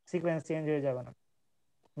 সিকোয়েন্স চেঞ্জ হয়ে যাবে না,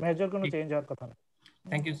 মেজর কোনো চেঞ্জ হওয়ার কথা না।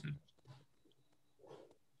 Thank you sir.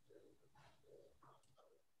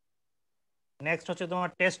 নেক্সট হচ্ছে তোমার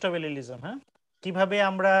টেস্ট অফ এলিলিজম। হ্যাঁ, কিভাবে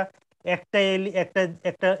আমরা একটা একটা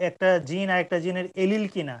একটা একটা জিন আর একটা জিনের এলিল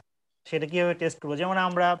কিনা সেটা কিভাবে টেস্ট করবো। যেমন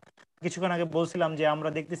আমরা কিছুক্ষণ আগে বলছিলাম যে আমরা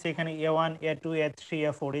দেখতেছি এখানে A1 A2 A3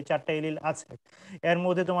 A4 এই 4টা এলিল আছে। এর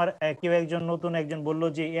মধ্যে তোমার কেউ একজন নতুন একজন বললো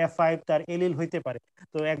যে A5 তার এলিল হইতে পারে।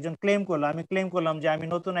 তো একজন ক্লেম করলো, আমি ক্লেম করলাম যে আমি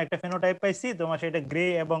নতুন একটা ফেনোটাইপ পাইছি, তোমার সেটা গ্রে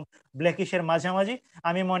এবং ব্ল্যাকিশের মাঝামাঝি,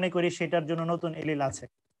 আমি মনে করি সেটার জন্য নতুন এলিল আছে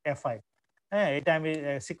A5। হ্যাঁ, এটা আমি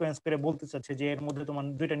সিকোয়েন্স করে বলতে চাচ্ছি যে এর মধ্যে তোমার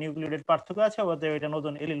 2টা নিউক্লিওটাইড পার্থক্য আছে, অতএব এটা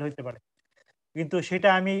নতুন এলিল হইতে পারে। কিন্তু সেটা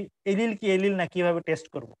আমি এলিল কি এলিল না কিভাবে টেস্ট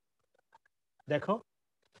করব? দেখো,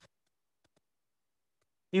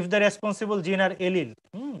 ইফ দ্য রেসপন্সিবল জিন আর এলিল,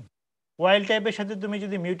 ওয়াইল্ড টাইপের সাথে তুমি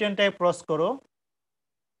যদি মিউটেন্ট টাইপ ক্রস করো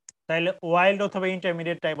তাহলে ওয়াইল্ড অথবা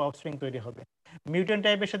ইন্টারমিডিয়েট টাইপ অফস্প্রিং তৈরি হবে। মিউটেন্ট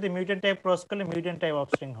টাইপের সাথে মিউটেন্ট টাইপ ক্রস করলে মিউটেন্ট টাইপ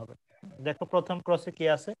অফস্প্রিং হবে। দেখো প্রথম ক্রসে কি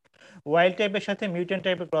আছে, ওয়াইল্ড টাইপের সাথে মিউটেন্ট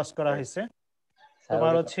টাইপে ক্রস করা হয়েছে।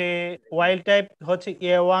 তোমার হচ্ছে ওয়াইল্ড টাইপ হচ্ছে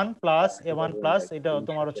A1+, এটা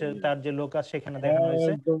তোমার হচ্ছে তার যে লোকাস সেখানে দেখানো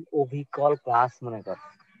হয়েছে। একদম অবিকল ক্লাস মনে কর,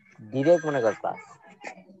 ডিরেক্ট মনে কর ক্লাস।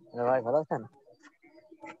 ভাই ভালো আছেন?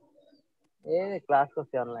 এই ক্লাস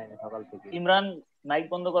করছি অনলাইনে সকাল থেকে। ইমরান মাইক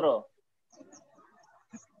বন্ধ করো।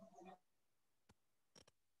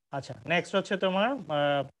 আচ্ছা, নেক্সট হচ্ছে তোমার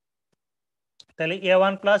তাহলে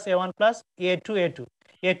A1+,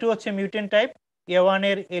 A2 হচ্ছে মিউটেন্ট টাইপ, A1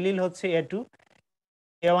 এর এলিল হচ্ছে A2,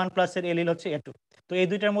 A1+ এর এলিল হচ্ছে A2। তো এই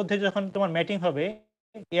দুইটার মধ্যে যখন তোমার ম্যাটিং হবে,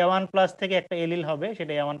 A1+ থেকে একটা এলিল হবে,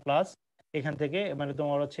 সেটা A1+, এখান থেকে মানে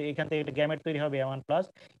তোমার হচ্ছে এখান থেকে একটা গ্যামেট তৈরি হবে A1+,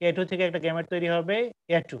 A2 থেকে একটা গ্যামেট তৈরি হবে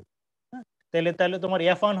A2। তাহলে তাহলে তোমার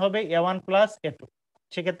F1 হবে A1+ A2।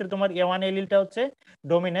 সেক্ষেত্রে তোমার A1 এলিলটা হচ্ছে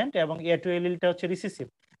ডমিন্যান্ট এবং A2 এলিলটা হচ্ছে রিসিসিভ,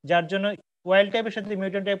 যার জন্য ওয়াইল্ড টাইপের সাথে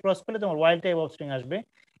মিউটেন্ট টাইপ ক্রস করলে তোমার ওয়াইল্ড টাইপ অফস্প্রিং আসবে।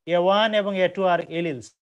 A1 এবং A2 আর এলিলস,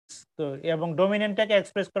 তো এবং ডমিনেন্টটাকে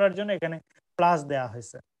এক্সপ্রেস করার জন্য এখানে প্লাস দেওয়া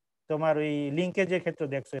হয়েছে। তোমার ওই লিঙ্কে যে ক্ষেত্রে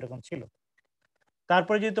দেখছো এরকম ছিল।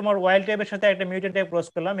 তারপরে যদি তোমার ওয়াইল্ড টাইপের সাথে একটা মিউটেন্ট টাইপ ক্রস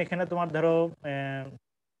করলাম, এখানে তোমার ধরো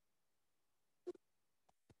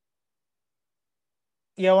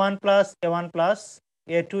A1+,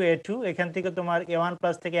 A2, এখান থেকে তোমার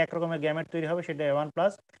A1+ থেকে এক রকমের গ্যামেট তৈরি হবে, সেটা A1+,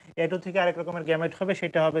 A2 থেকে আরেক রকমের গ্যামেট হবে,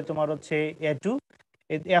 সেটা হবে তোমার হচ্ছে A2।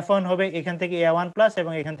 F1 হবে এখান থেকে A1+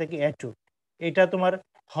 এবং এখান থেকে A2। এটা তোমার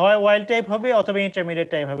হয় ওয়াইল্ড টাইপ হবে অথবা ইন্টারমিডিয়েট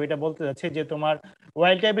টাইপ হবে। এটা বলতে যাচ্ছে যে তোমার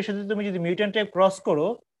ওয়াইল্ড টাইপের সাথে তুমি যদি মিউটেন্ট টাইপ ক্রস করো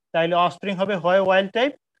তাহলে অফস্প্রিং হবে হয় ওয়াইল্ড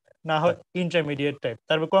টাইপ না হয় ইন্টারমিডিয়েট টাইপ।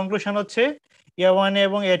 তারপর কনক্লুশন হচ্ছে A1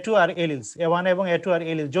 এবং A2 আর এলিলস, A1 এবং A2 আর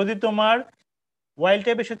এলিলস। যদি তোমার ওয়াইল্ড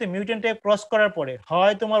টাইপের সাথে মিউটেন্ট টাইপ ক্রস করার পরে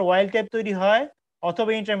হয় তোমার ওয়াইল্ড টাইপ তৈরি হয়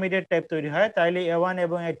অথবা ইন্টারমিডিয়েট টাইপ তৈরি হয়, তাহলে A1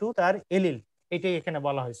 এবং A2 তার এলিল, এটাই এখানে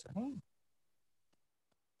বলা হয়েছে।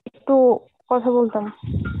 একটু কথা বলতাম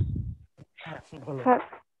বলো। স্যার।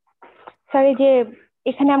 স্যার এই যে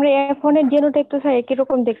এখানে আমরা F1 এর জেনোটাইপ তো স্যার একই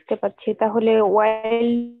রকম দেখতে পাচ্ছি, তাহলে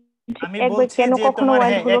ওয়াইল্ড আমি একবার বলছি কেন যে কখনো তোমার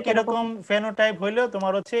ওয়াইল্ড হ্যাঁ হলো একই কেন রকম ফেনোটাইপ হইলেও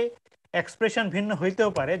তোমার হচ্ছে এক্সপ্রেশন ভিন্ন হইতেও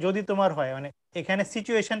পারে। যদি তোমার হয় মানে এখানে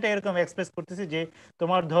সিচুয়েশনটা এরকম এক্সপ্রেস করতেছি যে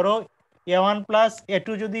তোমার ধরো A1+ A2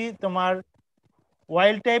 যদি তোমার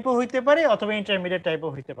ওয়াইল্ড টাইপও হইতে পারে অথবা ইন্টারমিডিয়েট টাইপও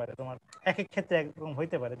হইতে পারে, তোমার এক এক ক্ষেত্রে একরকম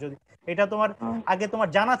হইতে পারে। যদি এটা তোমার আগে তোমার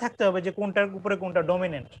জানা থাকতে হবে যে কোনটার উপরে কোনটা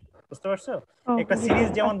ডমিনেন্ট, বুঝতে পারছো? একটা সিরিজ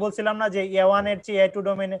যেমন বলছিলাম না যে A1 এর চেয়ে A2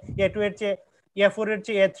 ডমিনেন্ট, A2 এর চেয়ে A4 এর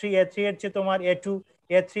চেয়ে A3, A3 এর চেয়ে তোমার A2,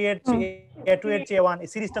 A3 এর চেয়ে A2 এর চেয়ে A1, এই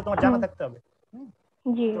সিরিজটা তোমার জানা থাকতে হবে।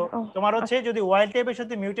 তো তোমার হচ্ছে যদি ওয়াইল্ড টাইপের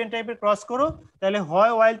সাথে মিউটেন্ট টাইপের ক্রস করো তাহলে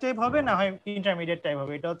হয় ওয়াইল্ড টাইপ হবে না হয় ইন্টারমিডিয়েট টাইপ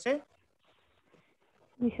হবে। এটা হচ্ছে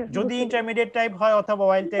যদি ইন্টারমিডিয়েট টাইপ হয় অথবা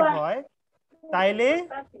ওয়াইল্ড টাইপ হয় তাইলে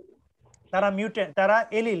তারা মিউটেন্ট, তারা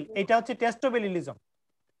এলিল। এটা হচ্ছে টেস্ট অফ এলিলিজম,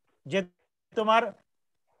 যে তোমার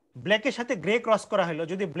ব্ল্যাকের সাথে গ্রে ক্রস করা হলো,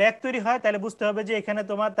 যদি ব্ল্যাক তৈরি হয় তাহলে বুঝতে হবে যে এখানে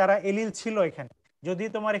তোমার তারা এলিল ছিল এখানে। যদি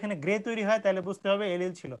তোমার এখানে গ্রে তৈরি হয় তাহলে বুঝতে হবে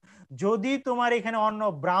এলিল ছিল। যদি তোমার এখানে অন্য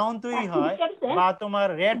ব্রাউন তৈরি হয় বা তোমার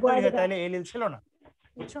রেড তৈরি হয় তাহলে এলিল ছিল না।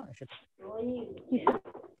 বুঝছো সেটা?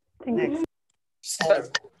 Next sir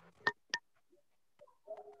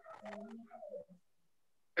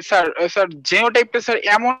sir sir জিনোটাইপটা sir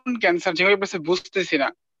এমন কেন স্যার, জিনোটাইপটা স্যার বুঝতেছি না।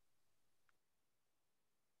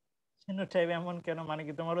 জিনোটাইপ এমন কেন মানে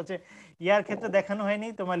কি তোমার হচ্ছে ইয়ার ক্ষেত্রে দেখানো হয়নি,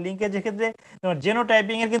 তোমার লিঙ্কেজের ক্ষেত্রে তোমার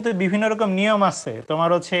জিনোটাইপিং এর কিন্তু বিভিন্ন রকম নিয়ম আছে। তোমার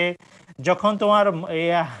হচ্ছে যখন তোমার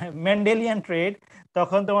মেন্ডেলিয়ান ট্রেড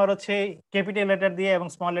তখন তোমার হচ্ছে ক্যাপিটাল লেটার দিয়ে এবং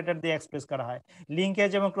স্মল লেটার দিয়ে এক্সপ্রেস করা হয়।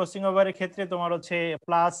 লিঙ্কেজ এবং ক্রসিং ওভারের ক্ষেত্রে তোমার হচ্ছে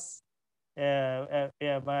প্লাস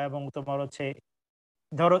এবং তোমার হচ্ছে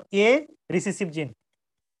ধরো এ রিসিসিভ জিন,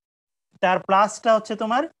 তার প্লাসটা হচ্ছে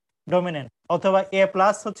তোমার ডমিনেন্ট, অথবা এ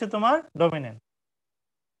প্লাস হচ্ছে তোমার ডমিনেন্ট,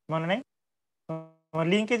 মনে নেই?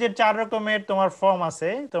 লিঙ্কেজের 4 রকমের তোমার ফর্ম আছে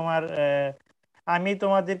তোমার। আমি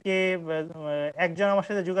তোমাদেরকে একজন আমার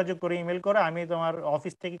সাথে যোগাযোগ করে ইমেল করে, আমি তোমার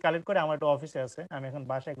অফিস থেকে কালেক্ট করে, আমার একটা অফিসে আছে, আমি এখন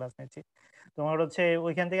বাসায় ক্লাস নিচ্ছি, তোমার হচ্ছে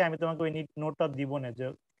ওইখান থেকে আমি তোমাকে ওই নোটটা দিব না। যে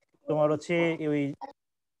তোমার হচ্ছে ওই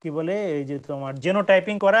কি বলে এই যে তোমার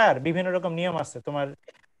জেনোটাইপিং করার বিভিন্ন রকম নিয়ম আছে। তোমার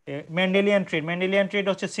মেন্ডেলিয়ান ট্রিড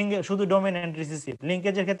হচ্ছে সিঙ্গেল শুধু ডমিনেন্ট রিসিসিভ,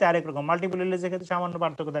 লিঙ্কেজের ক্ষেত্রে আরেক রকম, মাল্টিপল রিলেজের ক্ষেত্রে সামান্য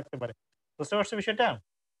পার্থক্য থাকতে পারে। বুঝতে পারছো বিষয়টা?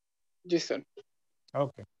 জি স্যার।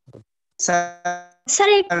 ওকে স্যার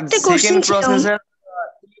একটা কোশ্চেন ছিল,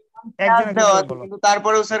 কিন্তু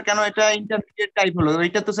তারপরেও স্যার কেন এটা ইন্টারমিডিয়েট টাইপ হলো?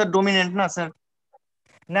 এটা তো স্যার ডমিনেন্ট না স্যার।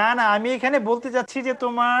 না না, আমি এখানে বলতে যাচ্ছি যে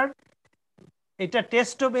তোমার এটা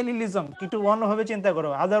টেস্ট অফ এলিলিজম একটু অন্যভাবে চিন্তা করো,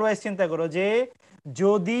 আদারওয়াইজ চিন্তা করো যে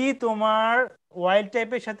যদি তোমার ওয়াইল্ড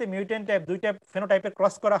টাইপের সাথে মিউটেন্ট টাইপ দুইটা ফেনোটাইপে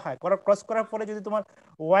ক্রস করা হয়, ক্রস করার পরে যদি তোমার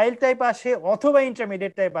ওয়াইল্ড টাইপ আসে অথবা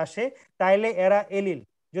ইন্টারমিডিয়েট টাইপ আসে তাইলে এরা এলিল,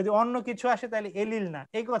 যদি অন্য কিছু আসে তাহলে এলিল না,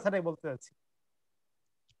 এই কথাটাই বলতে যাচ্ছি।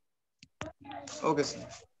 Okay sir.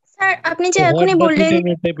 স্যার আপনি যে এখনই বললেন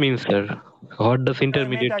intermediate type means sir, what does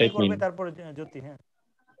intermediate type mean? তারপরে জ্যোতি, হ্যাঁ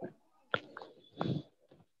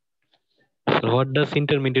Sir, what does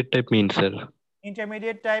intermediate type mean sir?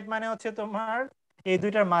 Intermediate type মানে হচ্ছে তোমার এই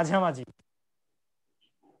দুইটার মাঝামাঝি।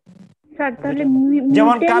 স্যার তাহলে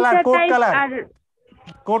যেমন colour, mutant code type colour, আর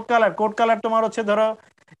কোড কালার তোমার হচ্ছে ধরো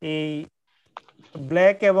এই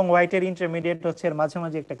ব্ল্যাক এবং হোয়াইটের ইন্টারমিডিয়েট হচ্ছে এর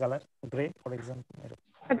মাঝামাঝি একটা কালার, গ্রে ফর এক্সাম্পল।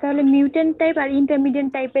 তাহলে মিউটেন্ট টাইপ আর ইন্টারমিডিয়েট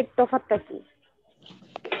টাইপের তফাৎটা কি?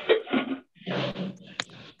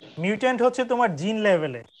 মিউট্যান্ট হচ্ছে তোমার জিন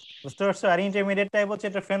লেভেলে, বুঝতে পারছো, আর ইন্টারমিডিয়েট টাইপ হচ্ছে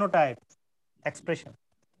এটা ফেনোটাইপ এক্সপ্রেশন।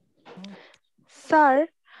 স্যার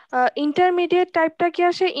ইন্টারমিডিয়েট টাইপটা কি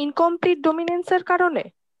আসে ইনকমপ্লিট ডমিনেন্সের কারণে?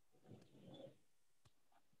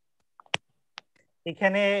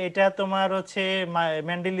 এখানে এটা তোমার হচ্ছে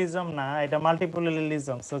মেন্ডেলিজম না, এটা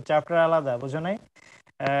মাল্টিপোলারিজম, সো চ্যাপ্টার আলাদা, বুঝো নাই?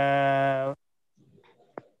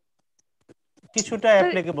 কিছুটা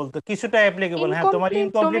অ্যাপ্লিকেবল, তো কিছুটা অ্যাপ্লিকেবল। হ্যাঁ তোমার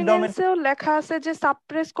ইনকমপ্লিট ডমিনেন্সেও লেখা আছে যে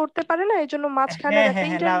সাপ্রেস করতে পারে না, এজন্য মাঝখানে একটা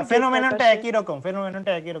ইন্টারমিডিয়েট ফেনোমেননটা একই রকম,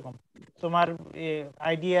 ফেনোমেননটা একই রকম, তোমার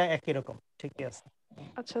আইডিয়া একই রকম, ঠিকই আছে।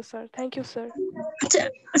 আচ্ছা স্যার, থ্যাংক ইউ স্যার। আচ্ছা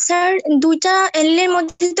স্যার দুইটা এলের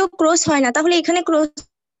মধ্যে তো ক্রস হয় না, তাহলে এখানে ক্রস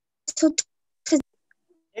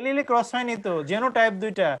এলিলে ক্রস হয়নি তো, জেনোটাইপ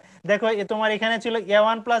দুইটা। দেখো তোমার এখানে ছিল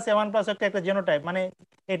A1 প্লাস A1 প্লাস একটা জেনোটাইপ, মানে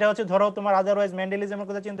এটা হচ্ছে ধরো তোমার আদারওয়াইজ মেন্ডেলিজমের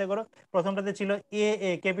কথা চিন্তা করো, প্রথমটাতে ছিল এ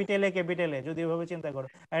এ ক্যাপিটাল এ যদি এভাবে চিন্তা করো,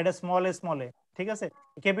 আর এটা স্মল এ, ঠিক আছে?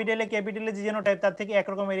 ক্যাপিটাল এ যে জেনোটাইপ তার থেকে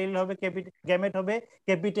একরকমের এলিল হবে, গ্যামেট হবে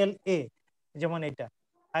ক্যাপিটাল এ, যেমন এটা।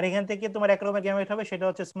 আর এখান থেকে তোমার একরকমের গ্যামেট হবে, সেটা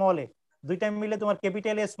হচ্ছে স্মল এ। দুইটা মিলে তোমার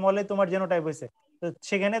ক্যাপিটাল এ স্মল এ তোমার জেনোটাইপ হয়েছে। তো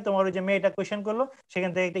সেখানে তোমার ওই যে মেয়েটা কোয়েশ্চেন করলো, সেখান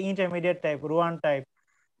থেকে একটা intermediate type Rowan type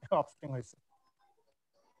offspring হয়েছে।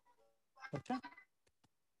 আচ্ছা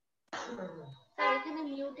স্যার এখানে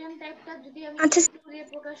মিউটেন্ট টাইপটা যদি আমি A2 দিয়ে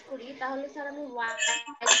প্রকাশ করি তাহলে স্যার আমি ওয়াইল্ড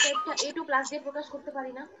টাইপটা A2 প্লাস দিয়ে প্রকাশ করতে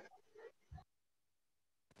পারি না?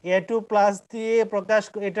 A2 প্লাস দিয়ে প্রকাশ,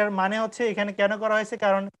 এটার মানে হচ্ছে এখানে কেন করা হয়েছে,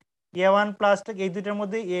 কারণ A1 প্লাসটাকে এই দুইটার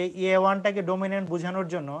মধ্যে A1টাকে ডমিনেন্ট বোঝানোর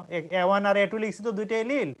জন্য, A1 আর A2 লিখছি তো দুইটা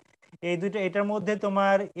এলিল, এই দুইটা এটার মধ্যে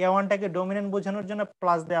তোমার A1টাকে ডমিনেন্ট বোঝানোর জন্য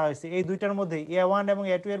প্লাস দেওয়া হয়েছে। এই দুইটার মধ্যে A1 এবং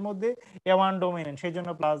A2 এর মধ্যে A1 ডমিনেন্ট, সেই জন্য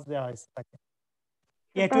প্লাস দেওয়া হয়েছে তাকে।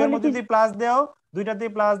 A2 এর মধ্যে যদি প্লাস দাও, দুইটাতে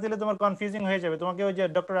প্লাস দিলে তোমার কনফিউজিং হয়ে যাবে। তোমাকে ওই যে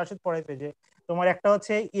ডক্টর রাশিদ পড়াইতে যে তোমার একটা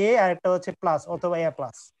হচ্ছে এ আর একটা হচ্ছে প্লাস অথবা A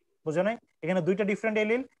প্লাস, বুঝো নাই? এখানে দুইটা ডিফারেন্ট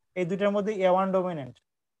এলিল, এই দুইটার মধ্যে A1 ডমিনেন্ট।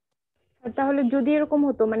 তাহলে যদি এরকম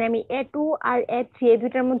হতো, মানে আমি A2 আর A3 এই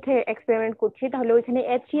দুইটার মধ্যে এক্সপেরিমেন্ট করছি, তাহলে ওইখানে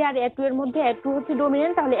A3 আর A2 এর মধ্যে A2 হচ্ছে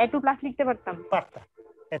ডমিনেন্ট, তাহলে A2 প্লাস লিখতে পারতাম।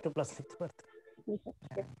 A2 প্লাস লিখতে পারতাম।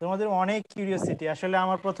 তোমাদের অনেক কিউরিওসিটি, আসলে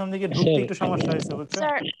আমার প্রথম দিকে ঢুকতে একটু সমস্যা হয়েছে, বুঝছো?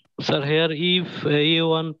 Sir Sir, here if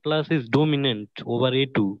A1 plus is dominant over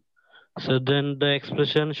A2, so then the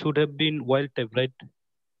expression should have been wild type, right? But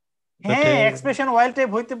হ্যাঁ এক্সপ্রেশন ওয়াইল্ড টাইপ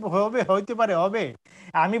হইতে পারে হবে।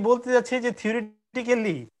 আমি বলতে যাচ্ছি যে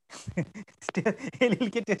থিওরিটিক্যালি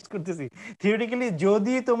এলিলকে টেস্ট করতেছি। থিওরিটিক্যালি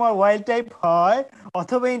যদি তোমার ওয়াইল্ড টাইপ হয়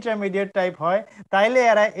অথবা ইন্টারমিডিয়েট টাইপ হয় তাইলে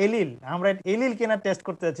এরা এলিল, আমরা এলিল কেনা টেস্ট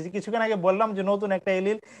করতে যাচ্ছি। কিছুক্ষণ আগে বললাম যে নতুন একটা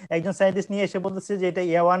এলিল একজন সায়েন্টিস্ট নিয়ে এসে বলতেছে যে এটা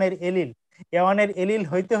A1 এর এলিল। A1 এর এলিল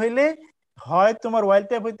হইতে হইলে হয় তোমার ওয়াইল্ড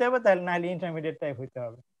টাইপ হইতে হবে, তাহলে নাহলে ইন্টারমিডিয়েট টাইপ হইতে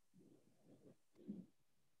হবে।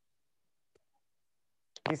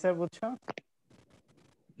 কি স্যার বুঝছো?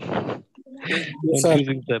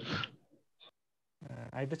 confusing, sir.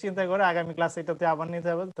 একটু চিন্তা করে আগামী ক্লাসে এটাতে আবার নিতে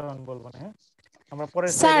হবে, তখন বলবো না। হ্যাঁ আমরা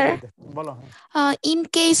পরের Sir, স্লাইডে বলো। in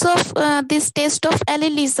case of this test of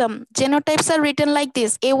allelism, genotypes are written like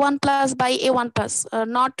this: A1 plus by A1 plus,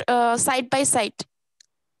 not side by side.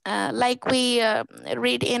 Like we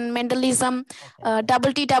read in Mendelism,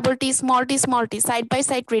 double T, small t, side by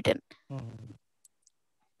side written.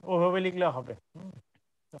 ওভাবে লিখলে হবে।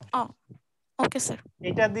 Okay sir.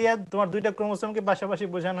 এটা দিয়ে তোমার দুইটা ক্রোমোসোমকে পাশাপাশি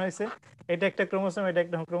বোঝানো হয়েছে। এটা একটা ক্রোমোসোম, এটা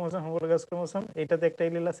একটা ক্রোমোসোম, হোমোলোগাস ক্রোমোসোম। এটাতে একটা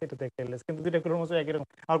এলিল আছে, এটাতে একটা এলিল আছে, কিন্তু দুইটা ক্রোমোসোম একই রকম।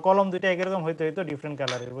 আর কলম দুইটা একই রকম হইতো ডিফারেন্ট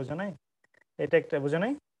কালারের, বুঝো নাই? এটা একটা বুঝো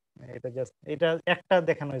নাই, এটা জাস্ট এটা একটা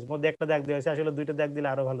দেখানো হয়েছে, মধ্যে একটা দাগ দেওয়া হয়েছে, আসলে দুইটা দাগ দিলে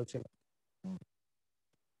আরো ভালো ছিল।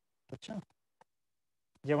 বুঝছো?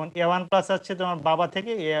 যেমন A1 প্লাস আসছে তোমার বাবা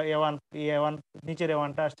থেকে, A1 নিচের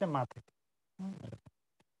A1টা আসছে মা থেকে।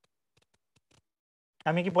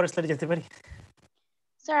 আমি কি পরের স্লাইডে যেতে পারি?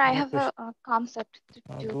 Sir, I have a concept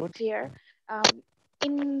to clear.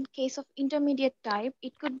 In case of intermediate type,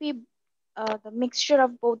 it could be the mixture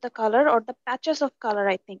of both the color or the patches of color,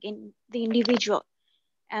 I think, in the individual.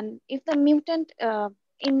 And if the mutant,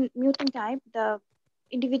 in mutant type, the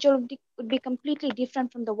individual would be completely different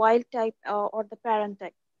from the wild type or the parent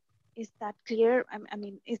type. Is that clear? I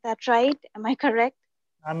mean, is that right? Am I correct?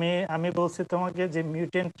 আমি বলছি তোমাকে যে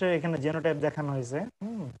mutant এখানে genotype দেখানো হয়েছে,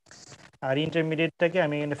 আর ইন্টারমিডিয়েটটাকে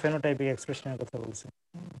আমি এখানে phenotypic এক্সপ্রেশনের কথা বলছি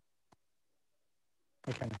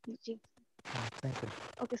এখানে। জি। Thank you.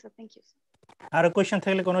 Okay, sir. Thank you. আরো কোশ্চেন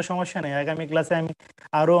থাকলে কোনো সমস্যা নেই, আগামী ক্লাসে আমি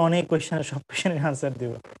আরো অনেক কোশ্চেনের সব কোশ্চেনের আনসার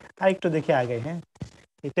দেব। আর একটু দেখি আগে। হ্যাঁ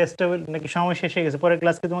এই টেস্টটা নাকি সময় শেষ হয়ে গেছে, পরের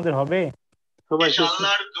ক্লাস কি তোমাদের হবে?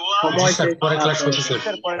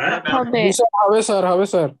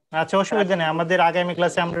 আচ্ছা অসুবিধা নেই, আমাদের আগামী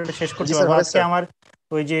ক্লাসে আমরা শেষ করতে পারবো। আজকে আমার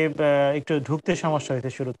ওই যে একটু ঢুকতে সমস্যা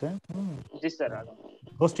হয়েছে শুরুতে। জি স্যার।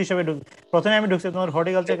 হোস্ট হিসেবে প্রথমে আমি ঢুকছি তোমার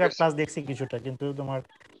হর্টিকালচার ক্লাস দেখছি কিছুটা, কিন্তু তোমার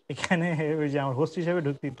এখানে ওই যে আমার হোস্ট হিসেবে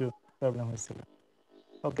ঢুকতে একটু প্রবলেম হয়েছিল।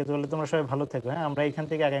 ওকে, তাহলে তোমরা সবাই ভালো থেকো। হ্যাঁ আমরা এখান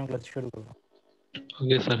থেকে আগামী ক্লাস শুরু করবো।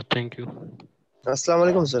 Okay sir, thank you. আসসালামু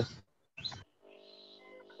আলাইকুম স্যার।